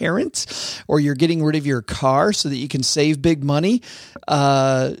home with parents, or you're getting rid of your car so that you can save big money,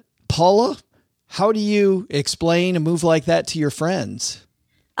 Paula, how do you explain a move like that to your friends?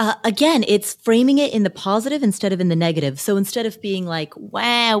 Again, it's framing it in the positive instead of in the negative. So instead of being like,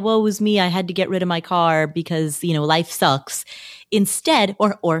 wow, woe is me, I had to get rid of my car because, life sucks. Instead,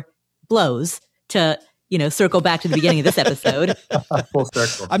 or blows, to, circle back to the beginning of this episode. Full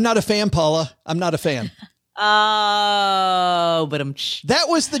circle. I'm not a fan, Paula. I'm not a fan. Oh, but that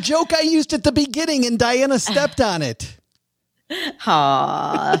was the joke I used at the beginning and Diana stepped on it.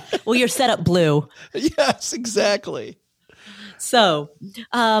 Well, you're set up blue. Yes, exactly. So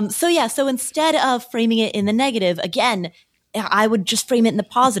instead of framing it in the negative, again, I would just frame it in the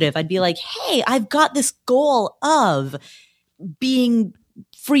positive. I'd be like, hey, I've got this goal of being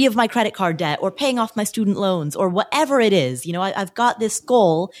free of my credit card debt or paying off my student loans or whatever it is. I've got this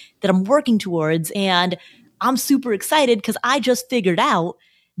goal that I'm working towards, and I'm super excited because I just figured out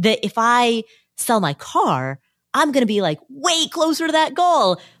that if I sell my car, I'm going to be like way closer to that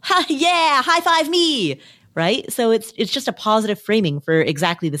goal. Yeah, high five me. Right. So it's just a positive framing for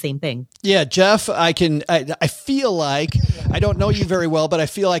exactly the same thing. Yeah, Jeff, I feel like, I don't know you very well, but I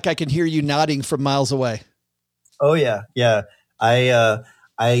feel like I can hear you nodding from miles away. Oh yeah. Yeah. I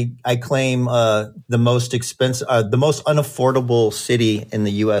claim the most expensive, the most unaffordable city in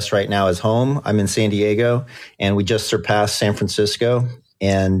the US right now is home. I'm in San Diego and we just surpassed San Francisco,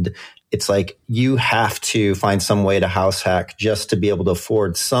 and it's like you have to find some way to house hack just to be able to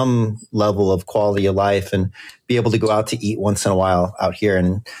afford some level of quality of life and be able to go out to eat once in a while out here.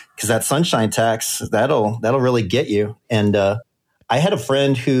 And because that sunshine tax, that'll really get you. And I had a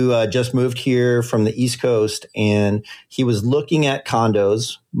friend who just moved here from the East Coast, and he was looking at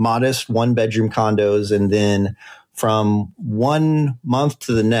condos, modest 1-bedroom condos, and then from 1 month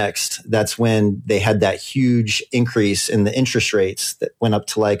to the next, that's when they had that huge increase in the interest rates that went up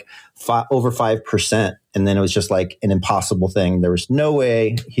to like over 5%. And then it was just like an impossible thing. There was no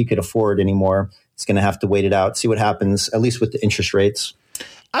way he could afford anymore. He's going to have to wait it out, see what happens, at least with the interest rates.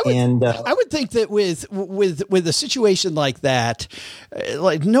 I would think that with a situation like that,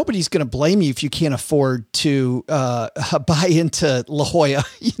 like nobody's going to blame you if you can't afford to buy into La Jolla,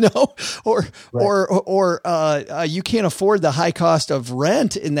 or you can't afford the high cost of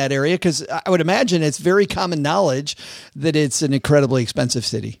rent in that area, because I would imagine it's very common knowledge that it's an incredibly expensive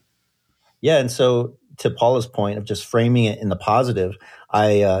city. Yeah, and so to Paula's point of just framing it in the positive,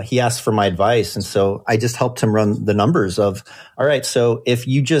 he asked for my advice. And so I just helped him run the numbers of, all right, so if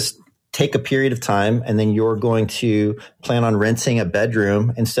you just take a period of time and then you're going to plan on renting a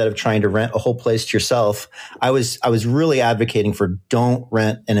bedroom instead of trying to rent a whole place to yourself, I was really advocating for don't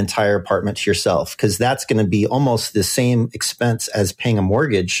rent an entire apartment to yourself, because that's going to be almost the same expense as paying a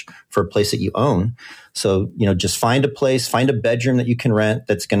mortgage for a place that you own. So, just find a place, find a bedroom that you can rent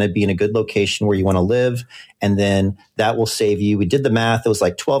that's going to be in a good location where you want to live. And then that will save you. We did the math. It was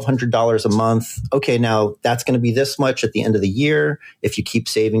like $1,200 a month. Okay, now that's going to be this much at the end of the year. If you keep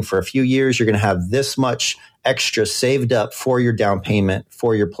saving for a few years, you're going to have this much extra saved up for your down payment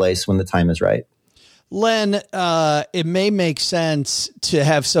for your place when the time is right. Len, it may make sense to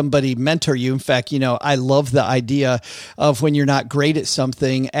have somebody mentor you. In fact, I love the idea of when you're not great at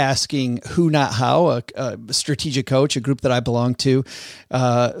something, asking who, not how. A strategic coach, a group that I belong to,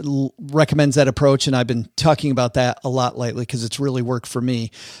 recommends that approach. And I've been talking about that a lot lately because it's really worked for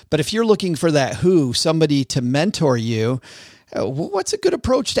me. But if you're looking for that who, somebody to mentor you, what's a good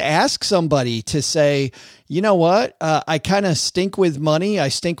approach to ask somebody to say, you know what, I kind of stink with money. I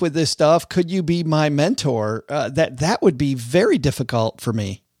stink with this stuff. Could you be my mentor? That would be very difficult for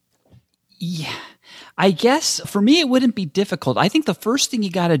me. Yeah, I guess for me, it wouldn't be difficult. I think the first thing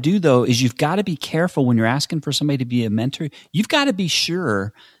you got to do, though, is you've got to be careful when you're asking for somebody to be a mentor. You've got to be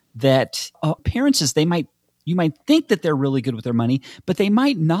sure that appearances, you might think that they're really good with their money, but they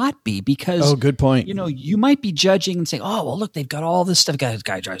might not be, because, good point. You might be judging and saying, oh, well, look, they've got all this stuff. This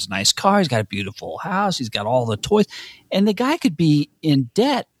guy drives a nice car. He's got a beautiful house. He's got all the toys. And the guy could be in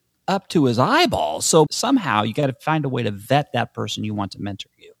debt up to his eyeballs. So somehow you got to find a way to vet that person you want to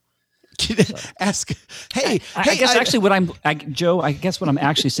mentor you. Ask, I guess actually Joe, I guess what I'm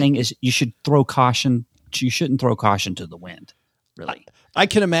actually saying is you shouldn't throw caution to the wind, really. I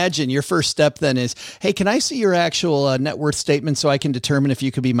can imagine your first step then is, hey, can I see your actual net worth statement so I can determine if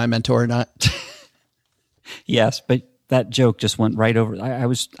you could be my mentor or not? Yes, but that joke just went right over. I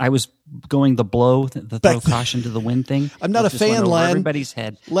was going the throw caution to the wind thing. I'm not a fan, Len. Everybody's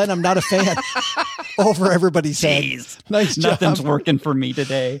head. Len, I'm not a fan. Over everybody's head. Nice job. Nothing's working for me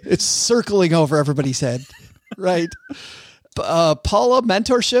today. It's circling over everybody's head. Right. Paula,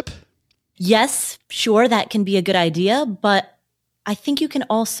 mentorship? Yes, sure, that can be a good idea, but I think you can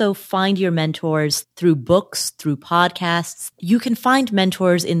also find your mentors through books, through podcasts. You can find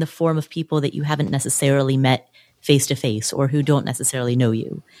mentors in the form of people that you haven't necessarily met face to face or who don't necessarily know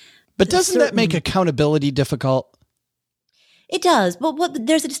you. But doesn't that make accountability difficult? It does. But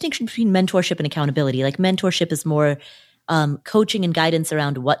there's a distinction between mentorship and accountability. Like mentorship is more coaching and guidance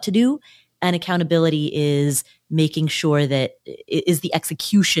around what to do, and accountability is making sure that it is the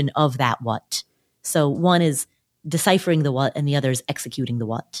execution of that what. So one is deciphering the what and the other is executing the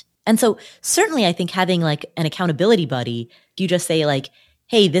what. And so certainly I think having like an accountability buddy, you just say like,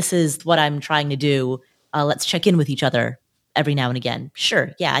 hey, this is what I'm trying to do. Let's check in with each other every now and again.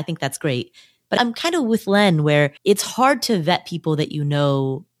 Sure. Yeah, I think that's great. But I'm kind of with Len where it's hard to vet people that you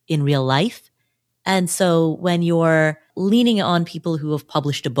know in real life. And so when you're leaning on people who have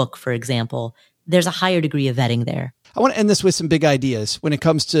published a book, for example, there's a higher degree of vetting there. I want to end this with some big ideas when it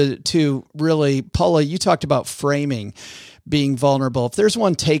comes to really, Paula, you talked about framing, being vulnerable. If there's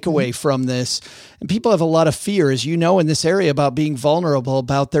one takeaway from this, and people have a lot of fear, as you know, in this area about being vulnerable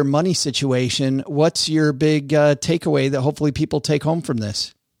about their money situation, what's your big takeaway that hopefully people take home from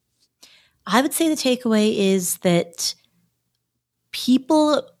this? I would say the takeaway is that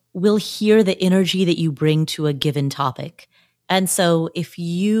people will hear the energy that you bring to a given topic. And so if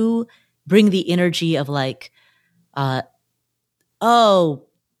you bring the energy of like,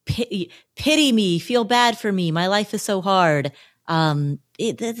 pity me, feel bad for me, my life is so hard.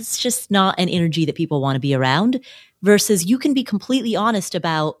 It's just not an energy that people want to be around, versus you can be completely honest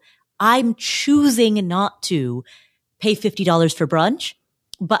about, I'm choosing not to pay $50 for brunch,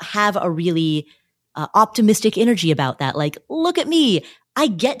 but have a really optimistic energy about that. Like, look at me. I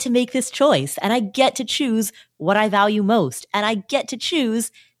get to make this choice and I get to choose what I value most. And I get to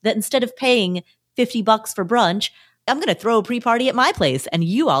choose that instead of paying $50 for brunch, I'm going to throw a pre-party at my place and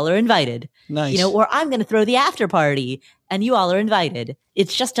you all are invited. Nice. Or I'm going to throw the after party and you all are invited.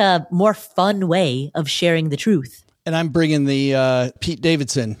 It's just a more fun way of sharing the truth. And I'm bringing the Pete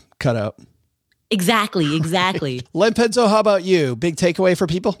Davidson cutout. Exactly. Len Penzo, how about you? Big takeaway for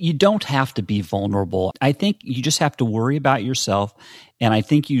people? You don't have to be vulnerable. I think you just have to worry about yourself. And I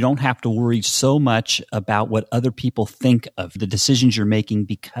think you don't have to worry so much about what other people think of the decisions you're making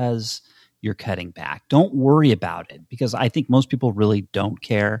because you're cutting back. Don't worry about it, because I think most people really don't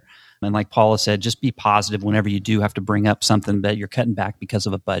care. And like Paula said, just be positive whenever you do have to bring up something that you're cutting back because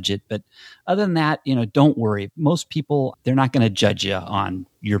of a budget. But other than that, don't worry. Most people, they're not going to judge you on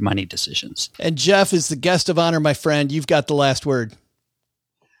your money decisions. And Jeff is the guest of honor, my friend. You've got the last word.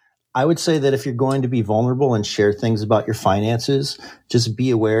 I would say that if you're going to be vulnerable and share things about your finances, just be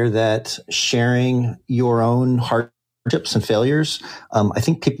aware that sharing your own hardships and failures, I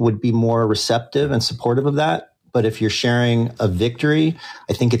think people would be more receptive and supportive of that. But if you're sharing a victory,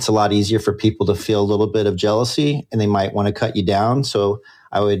 I think it's a lot easier for people to feel a little bit of jealousy and they might want to cut you down. So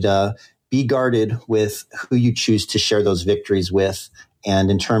I would be guarded with who you choose to share those victories with. And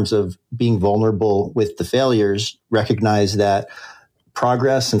in terms of being vulnerable with the failures, recognize that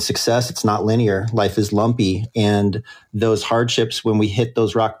progress and success, it's not linear. Life is lumpy. And those hardships, when we hit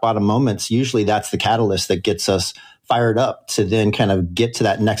those rock bottom moments, usually that's the catalyst that gets us fired up to then kind of get to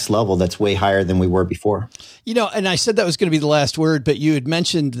that next level that's way higher than we were before. And I said that was going to be the last word, but you had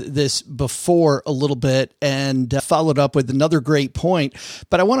mentioned this before a little bit and followed up with another great point.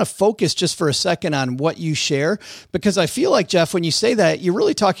 But I want to focus just for a second on what you share, because I feel like, Jeff, when you say that, you're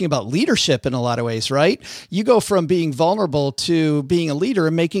really talking about leadership in a lot of ways, right? You go from being vulnerable to being a leader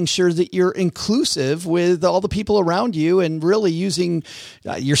and making sure that you're inclusive with all the people around you and really using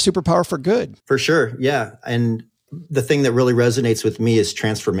your superpower for good. For sure. Yeah. And the thing that really resonates with me is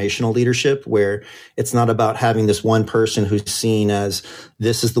transformational leadership, where it's not about having this one person who's seen as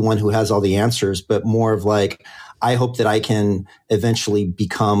this is the one who has all the answers, but more of like, I hope that I can eventually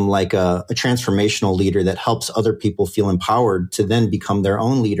become like a transformational leader that helps other people feel empowered to then become their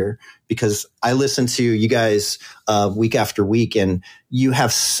own leader. Because I listen to you guys week after week, and you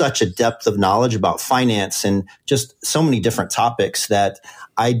have such a depth of knowledge about finance and just so many different topics that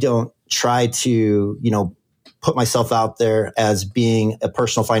I don't try to, put myself out there as being a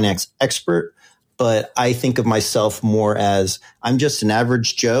personal finance expert, but I think of myself more as I'm just an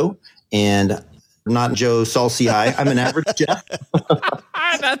average Joe, and not Joe Salsi High. I'm an average Jeff.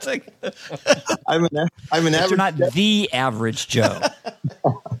 That's a... I'm an average. You're not Jeff. the average Joe.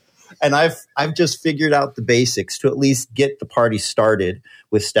 And I've just figured out the basics to at least get the party started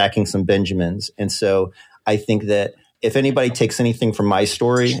with stacking some Benjamins. And so I think that if anybody takes anything from my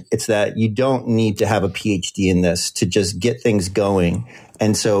story, it's that you don't need to have a PhD in this to just get things going.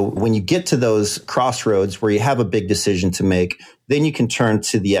 And so when you get to those crossroads where you have a big decision to make, then you can turn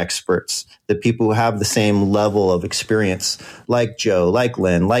to the experts, the people who have the same level of experience, like Joe, like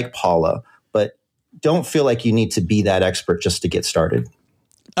Lynn, like Paula. But don't feel like you need to be that expert just to get started.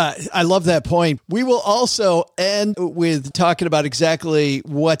 I love that point. We will also end with talking about exactly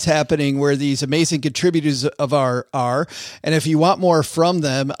what's happening where these amazing contributors of our are. And if you want more from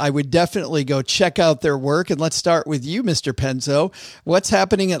them, I would definitely go check out their work. And let's start with you, Mr. Penzo. What's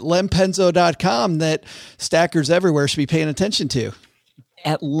happening at lenpenzo.com that stackers everywhere should be paying attention to?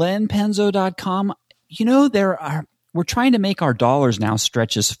 At lenpenzo.com, we're trying to make our dollars now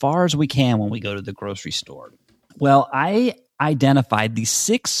stretch as far as we can when we go to the grocery store. Well, I identified the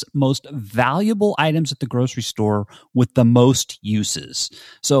 6 most valuable items at the grocery store with the most uses.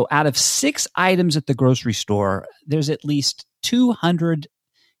 So out of 6 items at the grocery store, there's at least 200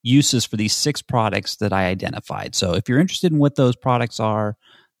 uses for these 6 products that I identified. So if you're interested in what those products are,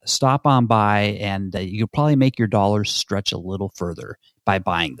 stop on by, and you'll probably make your dollars stretch a little further by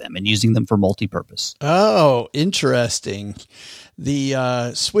buying them and using them for multi-purpose. Oh, interesting.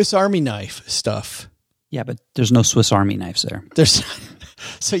 The Swiss Army knife stuff. Yeah, but there's no Swiss Army knives there.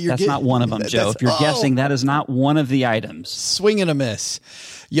 So that's not one of them, Joe. If you're guessing, that is not one of the items. Swing and a miss.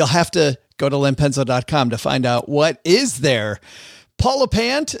 You'll have to go to lenpenzo.com to find out what is there. Paula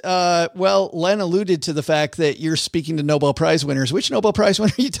Pant, Len alluded to the fact that you're speaking to Nobel Prize winners. Which Nobel Prize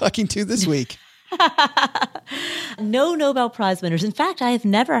winner are you talking to this week? No Nobel Prize winners. In fact, I have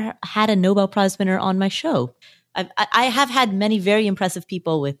never had a Nobel Prize winner on my show. I have had many very impressive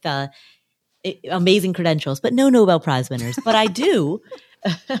people with amazing credentials, but no Nobel Prize winners. But I do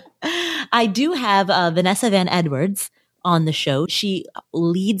have Vanessa Van Edwards on the show. She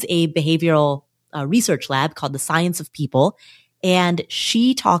leads a behavioral research lab called The Science of People. And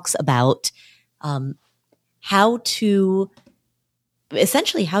she talks about how to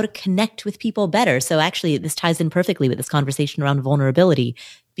connect with people better. So actually, this ties in perfectly with this conversation around vulnerability,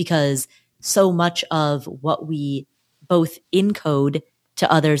 because so much of what we both encode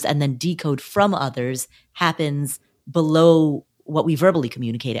to others and then decode from others happens below what we verbally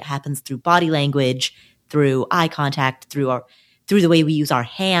communicate. It happens through body language, through eye contact, through the way we use our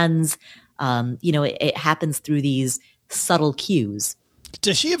hands. It happens through these subtle cues.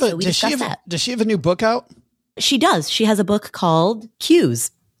 Does she have a new book out? She does. She has a book called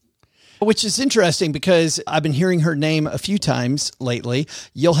Cues. Which is interesting because I've been hearing her name a few times lately.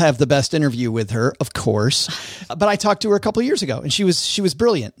 You'll have the best interview with her, of course. But I talked to her a couple of years ago, and she was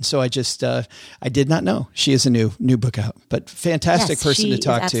brilliant. So I just I did not know she has a new book out. But fantastic person to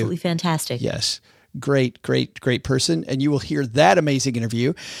talk to. Absolutely fantastic. Yes. Great person. And you will hear that amazing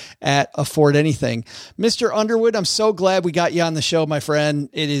interview at Afford Anything. Mr. Underwood, I'm so glad we got you on the show, my friend.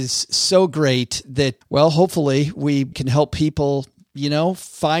 It is so great that, hopefully we can help people,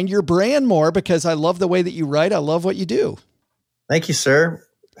 find your brand more, because I love the way that you write. I love what you do. Thank you, sir.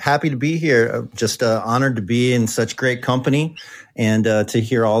 Happy to be here. Just honored to be in such great company and to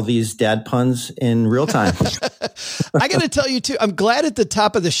hear all these dad puns in real time. I got to tell you, too, I'm glad at the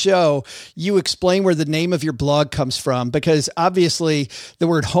top of the show you explain where the name of your blog comes from, because obviously the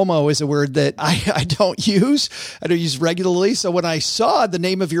word homo is a word that I don't use. I don't use regularly. So when I saw the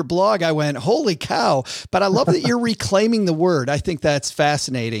name of your blog, I went, holy cow. But I love that you're reclaiming the word. I think that's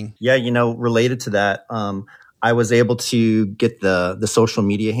fascinating. Yeah, related to that, I was able to get the social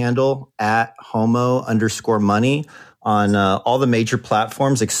media handle at homo_money on all the major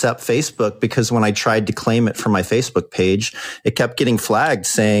platforms except Facebook, because when I tried to claim it for my Facebook page, it kept getting flagged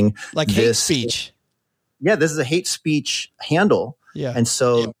saying hate speech. Yeah, this is a hate speech handle. Yeah. And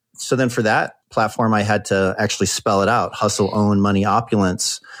so then for that platform, I had to actually spell it out: hustle, own, money,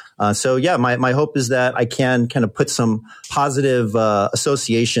 opulence. My hope is that I can kind of put some positive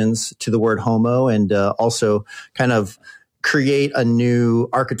associations to the word homo, and also kind of create a new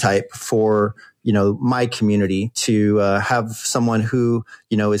archetype for my community, to have someone who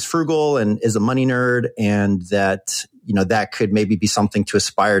is frugal and is a money nerd, and that that could maybe be something to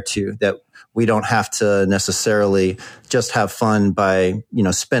aspire to, that we don't have to necessarily just have fun by,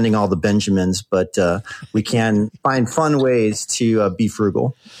 spending all the Benjamins, but we can find fun ways to be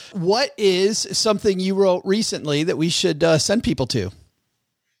frugal. What is something you wrote recently that we should send people to?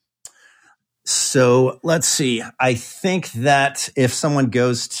 So let's see. I think that if someone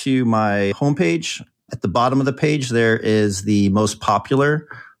goes to my homepage, at the bottom of the page, there is the most popular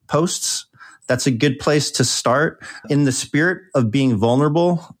posts. That's a good place to start. In the spirit of being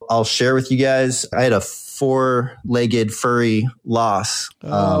vulnerable, I'll share with you guys, I had a 4-legged furry loss in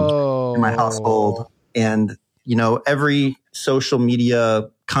my household. And, every social media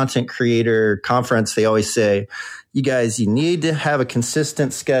content creator conference, they always say, you guys, you need to have a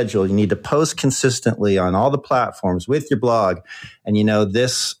consistent schedule. You need to post consistently on all the platforms with your blog. And,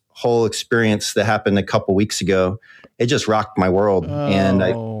 this whole experience that happened a couple weeks ago, it just rocked my world. And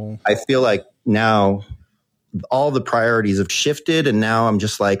I feel like now all the priorities have shifted. And now I'm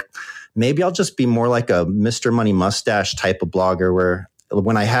just like, maybe I'll just be more like a Mr. Money Mustache type of blogger, where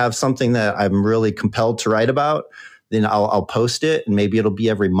when I have something that I'm really compelled to write about, then I'll post it, and maybe it'll be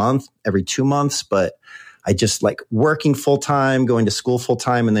every month, every 2 months. But I just like working full time, going to school full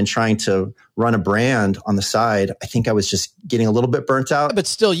time, and then trying to run a brand on the side. I think I was just getting a little bit burnt out. But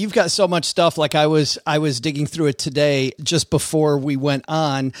still, you've got so much stuff. Like I was digging through it today just before we went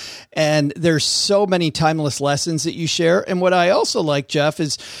on, and there's so many timeless lessons that you share. And what I also like, Jeff,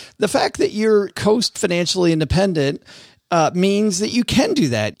 is the fact that you're coast financially independent means that you can do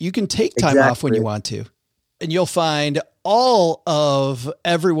that. You can take time off when you want to. And you'll find all of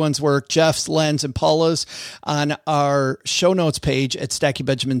everyone's work, Jeff's, Len's, and Paula's, on our show notes page at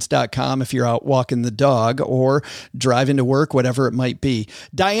stackingbenjamins.com if you're out walking the dog or driving to work, whatever it might be.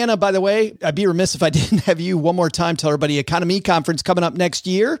 Diana, by the way, I'd be remiss if I didn't have you one more time tell everybody Economy Conference coming up next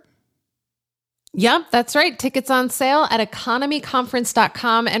year. Yep, that's right. Tickets on sale at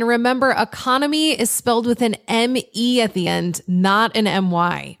economyconference.com. And remember, economy is spelled with an M-E at the end, not an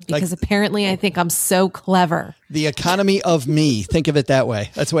M-Y, because apparently I think I'm so clever. The economy of me. Think of it that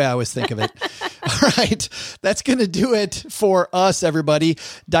way. That's the way I always think of it. All right. That's going to do it for us, everybody.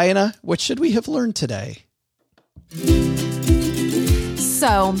 Diana, what should we have learned today?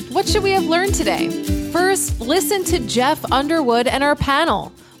 So, what should we have learned today? First, listen to Jeff Underwood and our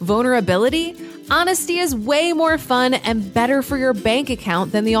panel. Vulnerability? Honesty is way more fun and better for your bank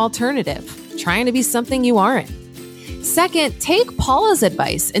account than the alternative, trying to be something you aren't. Second, take Paula's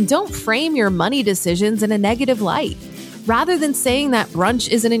advice and don't frame your money decisions in a negative light. Rather than saying that brunch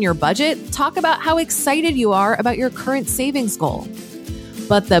isn't in your budget, talk about how excited you are about your current savings goal.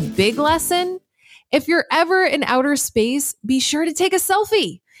 But the big lesson? If you're ever in outer space, be sure to take a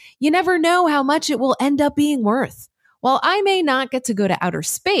selfie. You never know how much it will end up being worth. While I may not get to go to outer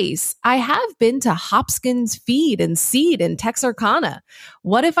space, I have been to Hopkins Feed and Seed in Texarkana.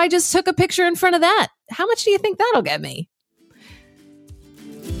 What if I just took a picture in front of that? How much do you think that'll get me?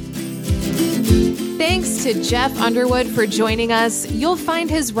 Thanks to Jeff Underwood for joining us. You'll find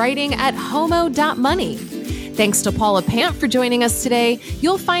his writing at homo.money. Thanks to Paula Pant for joining us today.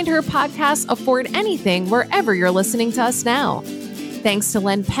 You'll find her podcast Afford Anything wherever you're listening to us now. Thanks to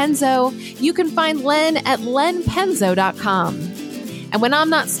Len Penzo. You can find Len at lenpenzo.com. And when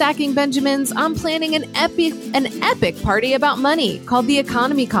I'm not stacking Benjamins, I'm planning an epic party about money called the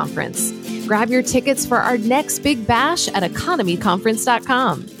Economy Conference. Grab your tickets for our next big bash at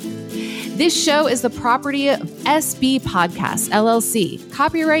economyconference.com. This show is the property of SB Podcasts, LLC,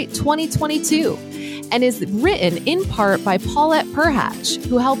 copyright 2022, and is written in part by Paulette Perhatch,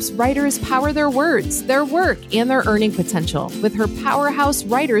 who helps writers power their words, their work, and their earning potential with her Powerhouse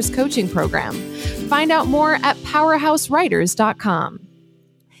Writers coaching program. Find out more at powerhousewriters.com.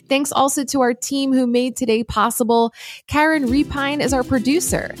 Thanks also to our team who made today possible. Karen Repine is our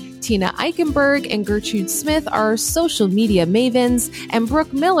producer. Tina Eichenberg and Gertrude Smith are our social media mavens, and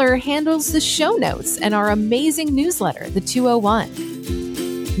Brooke Miller handles the show notes and our amazing newsletter, The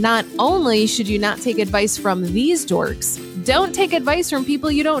 201. Not only should you not take advice from these dorks, don't take advice from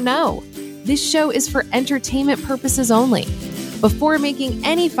people you don't know. This show is for entertainment purposes only. Before making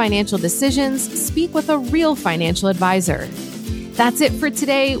any financial decisions, speak with a real financial advisor. That's it for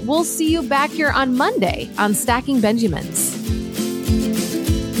today. We'll see you back here on Monday on Stacking Benjamins.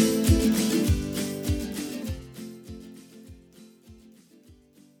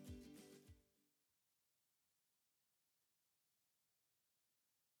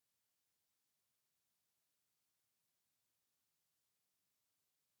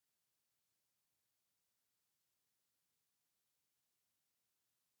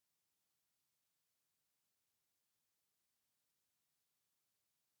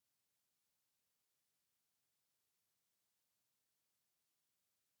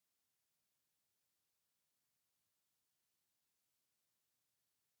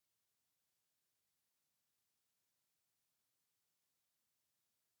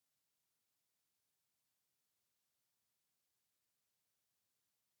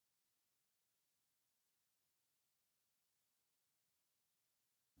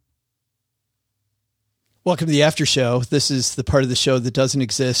 Welcome to the after show. This is the part of the show that doesn't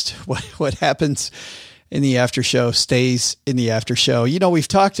exist. What happens in the after show stays in the after show. You know, we've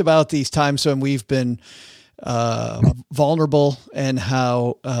talked about these times when we've been vulnerable and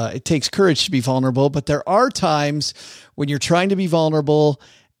how it takes courage to be vulnerable. But there are times when you're trying to be vulnerable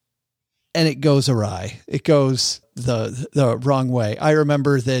and it goes awry. It goes the wrong way. I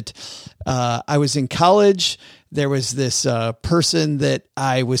remember that I was in college. There was this person that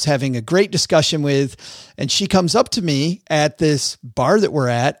I was having a great discussion with, and she comes up to me at this bar that we're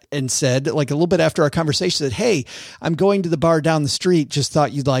at and said, like a little bit after our conversation, said, "Hey, I'm going to the bar down the street. Just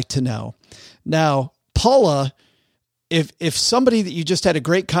thought you'd like to know." Now, Paula, if somebody that you just had a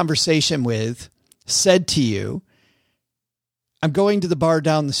great conversation with said to you, "I'm going to the bar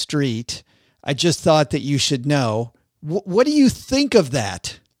down the street. I just thought that you should know." What do you think of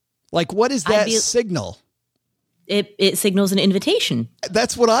that? Like, what is that signal? It signals an invitation.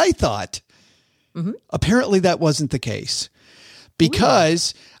 That's what I thought. Mm-hmm. Apparently that wasn't the case,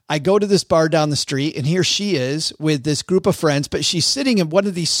 because I go to this bar down the street and here she is with this group of friends, but she's sitting in one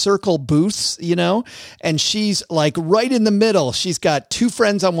of these circle booths, you know, and she's like right in the middle. She's got two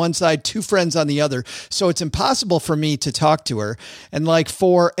friends on one side, two friends on the other. So it's impossible for me to talk to her. And like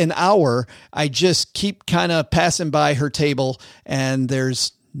for an hour, I just keep kind of passing by her table and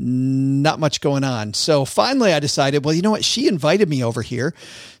there's not much going on. So finally I decided, well, you know what? She invited me over here.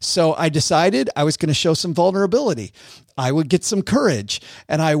 So I decided I was going to show some vulnerability. I would get some courage.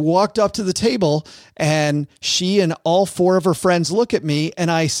 And I walked up to the table and she and all four of her friends look at me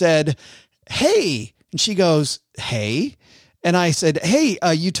and I said, "Hey." And she goes, "Hey." And I said, "Hey,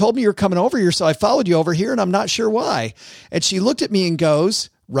 you told me you're coming over here. So I followed you over here and I'm not sure why." And she looked at me and goes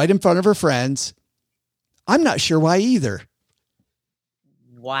right in front of her friends, "I'm not sure why either."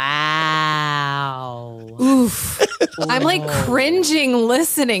 Wow. Oof. I'm like cringing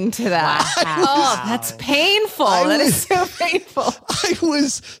listening to that. Wow. Oh, that's painful. That is so painful. I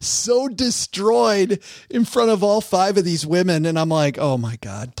was so destroyed in front of all five of these women. And I'm like, oh my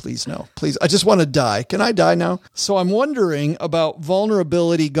God, please no, please. I just want to die. Can I die now? So I'm wondering about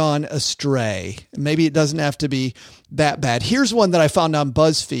vulnerability gone astray. Maybe it doesn't have to be that bad. Here's one that I found on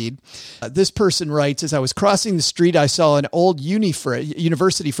BuzzFeed. This person writes, "As I was crossing the street, I saw an old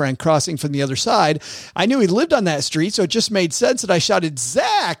university friend crossing from the other side. I knew he lived on that street, so it just made sense that I shouted,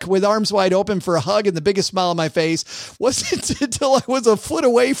 'Zach,' with arms wide open for a hug and the biggest smile on my face. Wasn't until I was a foot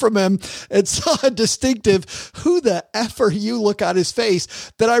away from him and saw a distinctive 'Who the F are you?' look on his face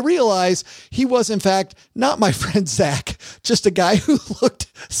that I realized he was, in fact, not my friend Zach, just a guy who looked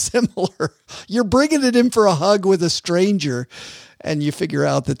similar." You're bringing it in for a hug with a stranger and you figure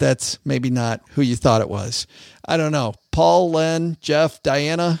out that that's maybe not who you thought it was. I don't know. Paul, Len, Jeff,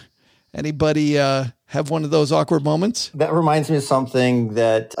 Diana, anybody have one of those awkward moments? That reminds me of something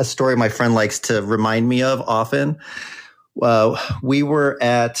that a story my friend likes to remind me of often. We were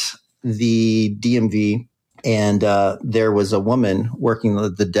at the DMV and there was a woman working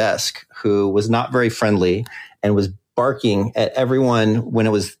the desk who was not very friendly and was barking at everyone when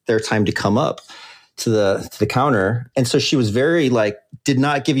it was their time to come up to the counter. And so she was very did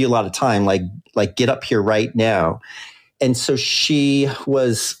not give you a lot of time, like get up here right now. And so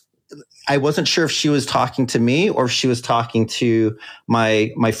I wasn't sure if she was talking to me or if she was talking to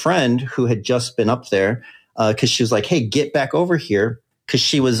my friend who had just been up there. Cause she was like, "Hey, get back over here." Cause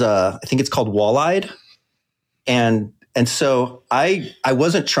she was, I think it's called wall-eyed. And so I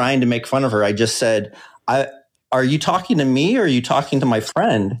wasn't trying to make fun of her. I just said, "Are you talking to me or are you talking to my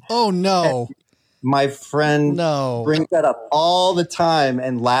friend?" Oh, no. And my friend brings that up all the time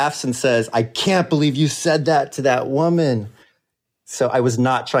and laughs and says, "I can't believe you said that to that woman." So I was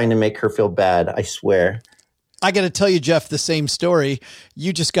not trying to make her feel bad, I swear. I got to tell you, Jeff, the same story.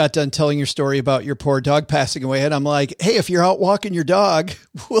 You just got done telling your story about your poor dog passing away. And I'm like, "Hey, if you're out walking your dog,"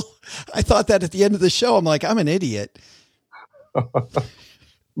 well, I thought that at the end of the show. I'm like, I'm an idiot.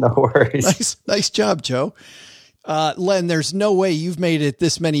 No worries. Nice job, Joe. Len, there's no way you've made it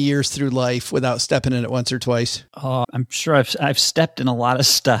this many years through life without stepping in it once or twice. Oh, I'm sure I've stepped in a lot of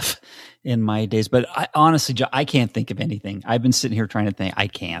stuff in my days, but honestly, Joe, I can't think of anything. I've been sitting here trying to think. I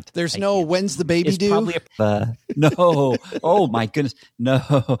can't. There's when's the baby due? Probably no. Oh my goodness.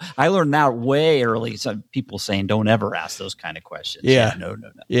 No, I learned that way early. So people saying don't ever ask those kind of questions. Yeah. No.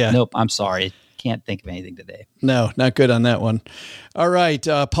 Yeah. Nope. I'm sorry. Can't think of anything today. No, not good on that one. All right.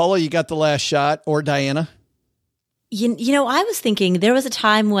 Paula, you got the last shot, or Diana? You know, I was thinking there was a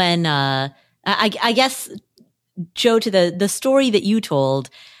time when, I guess, Joe, to the story that you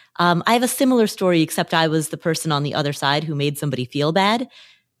told, I have a similar story, except I was the person on the other side who made somebody feel bad.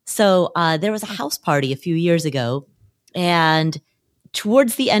 So there was a house party a few years ago, and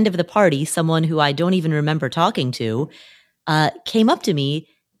towards the end of the party, someone who I don't even remember talking to came up to me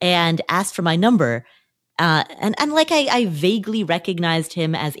and asked for my number. And like I vaguely recognized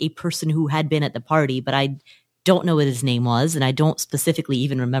him as a person who had been at the party, but I don't know what his name was, and I don't specifically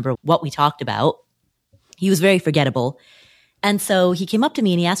even remember what we talked about. He was very forgettable. And so he came up to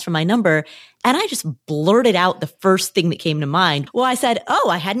me and he asked for my number, and I just blurted out the first thing that came to mind. Well, I said, "Oh,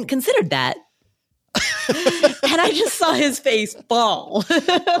 I hadn't considered that." And I just saw his face fall.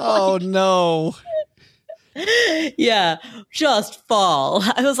 Oh, no. Yeah, just fall.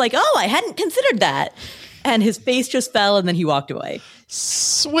 I was like, "Oh, I hadn't considered that." And his face just fell, and then he walked away.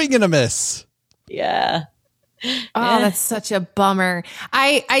 Swing and a miss. Yeah. Oh, that's such a bummer.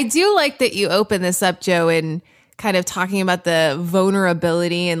 I do like that you open this up, Joe, in kind of talking about the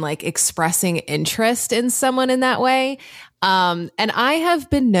vulnerability and like expressing interest in someone in that way. And I have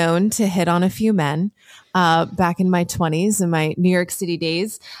been known to hit on a few men back in my 20s, in my New York City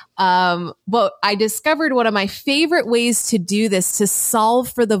days. But I discovered one of my favorite ways to do this, to solve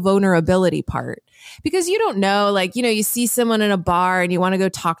for the vulnerability part. Because you don't know, like, you know, you see someone in a bar and you want to go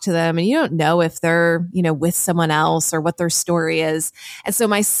talk to them and you don't know if they're, you know, with someone else or what their story is. And so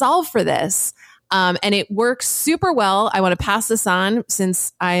my solve for this, and it works super well. I want to pass this on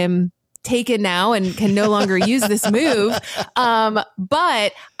since I am taken now and can no longer use this move.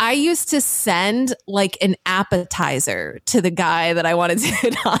 But I used to send like an appetizer to the guy that I wanted to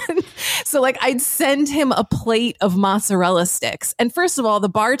hit on. So like I'd send him a plate of mozzarella sticks. And first of all, the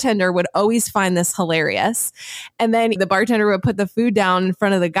bartender would always find this hilarious. And then the bartender would put the food down in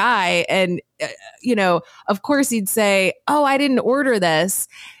front of the guy. And, you know, of course he'd say, "Oh, I didn't order this."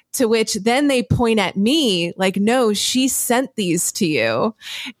 To which then they point at me like, "No, she sent these to you."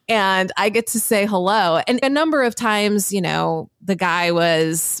 And I get to say hello. And a number of times, you know, the guy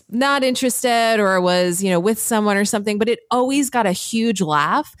was not interested or was, you know, with someone or something, but it always got a huge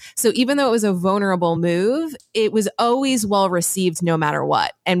laugh. So even though it was a vulnerable move, it was always well received no matter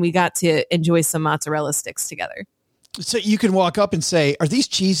what. And we got to enjoy some mozzarella sticks together. So you can walk up and say, "Are these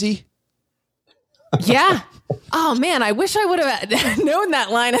cheesy?" Yeah. Oh man, I wish I would have known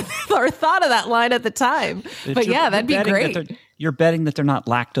that line or thought of that line at the time. But yeah, that'd be great. You're betting that they're not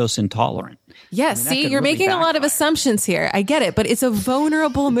lactose intolerant. Yeah, see, you're making a lot of assumptions here. I get it, but it's a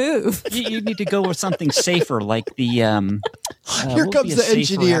vulnerable move. You need to go with something safer, like the. Here comes the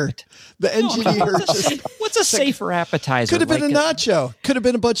engineer. The engineer. What's a safer appetizer? Could have been a nacho. Could have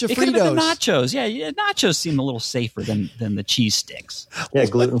been a bunch of Fritos. Could have been the nachos. Yeah, nachos seem a little safer than the cheese sticks. Yeah,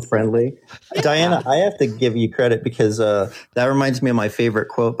 gluten friendly. Diana, I have to give you credit because that reminds me of my favorite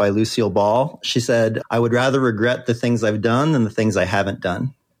quote by Lucille Ball. She said, "I would rather regret the things I've done than the things I haven't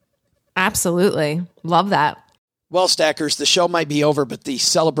done." Absolutely. Love that. Well, Stackers, the show might be over, but the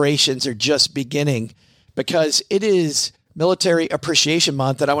celebrations are just beginning because it is Military Appreciation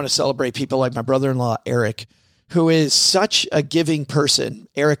Month, and I want to celebrate people like my brother-in-law, Eric, who is such a giving person.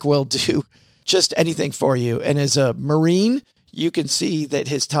 Eric will do just anything for you. And as a Marine, you can see that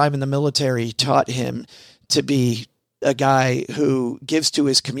his time in the military taught him to be a guy who gives to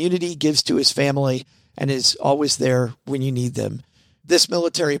his community, gives to his family, and is always there when you need them. This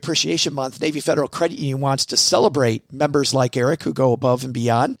Military Appreciation Month, Navy Federal Credit Union wants to celebrate members like Eric who go above and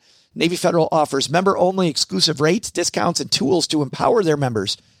beyond. Navy Federal offers member-only exclusive rates, discounts, and tools to empower their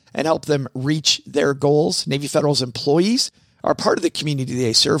members and help them reach their goals. Navy Federal's employees are part of the community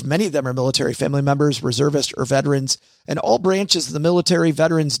they serve. Many of them are military family members, reservists, or veterans, and all branches of the military,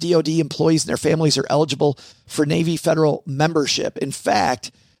 veterans, DoD employees, and their families are eligible for Navy Federal membership. In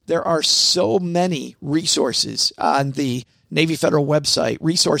fact, there are so many resources on the Navy Federal website,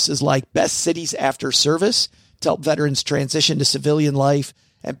 resources like Best Cities After Service to help veterans transition to civilian life,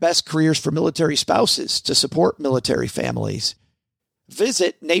 and Best Careers for Military Spouses to support military families.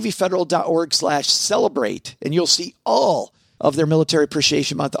 Visit NavyFederal.org/celebrate, and you'll see all of their Military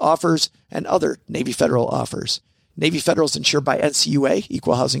Appreciation Month offers and other Navy Federal offers. Navy Federal is insured by NCUA,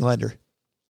 Equal Housing Lender.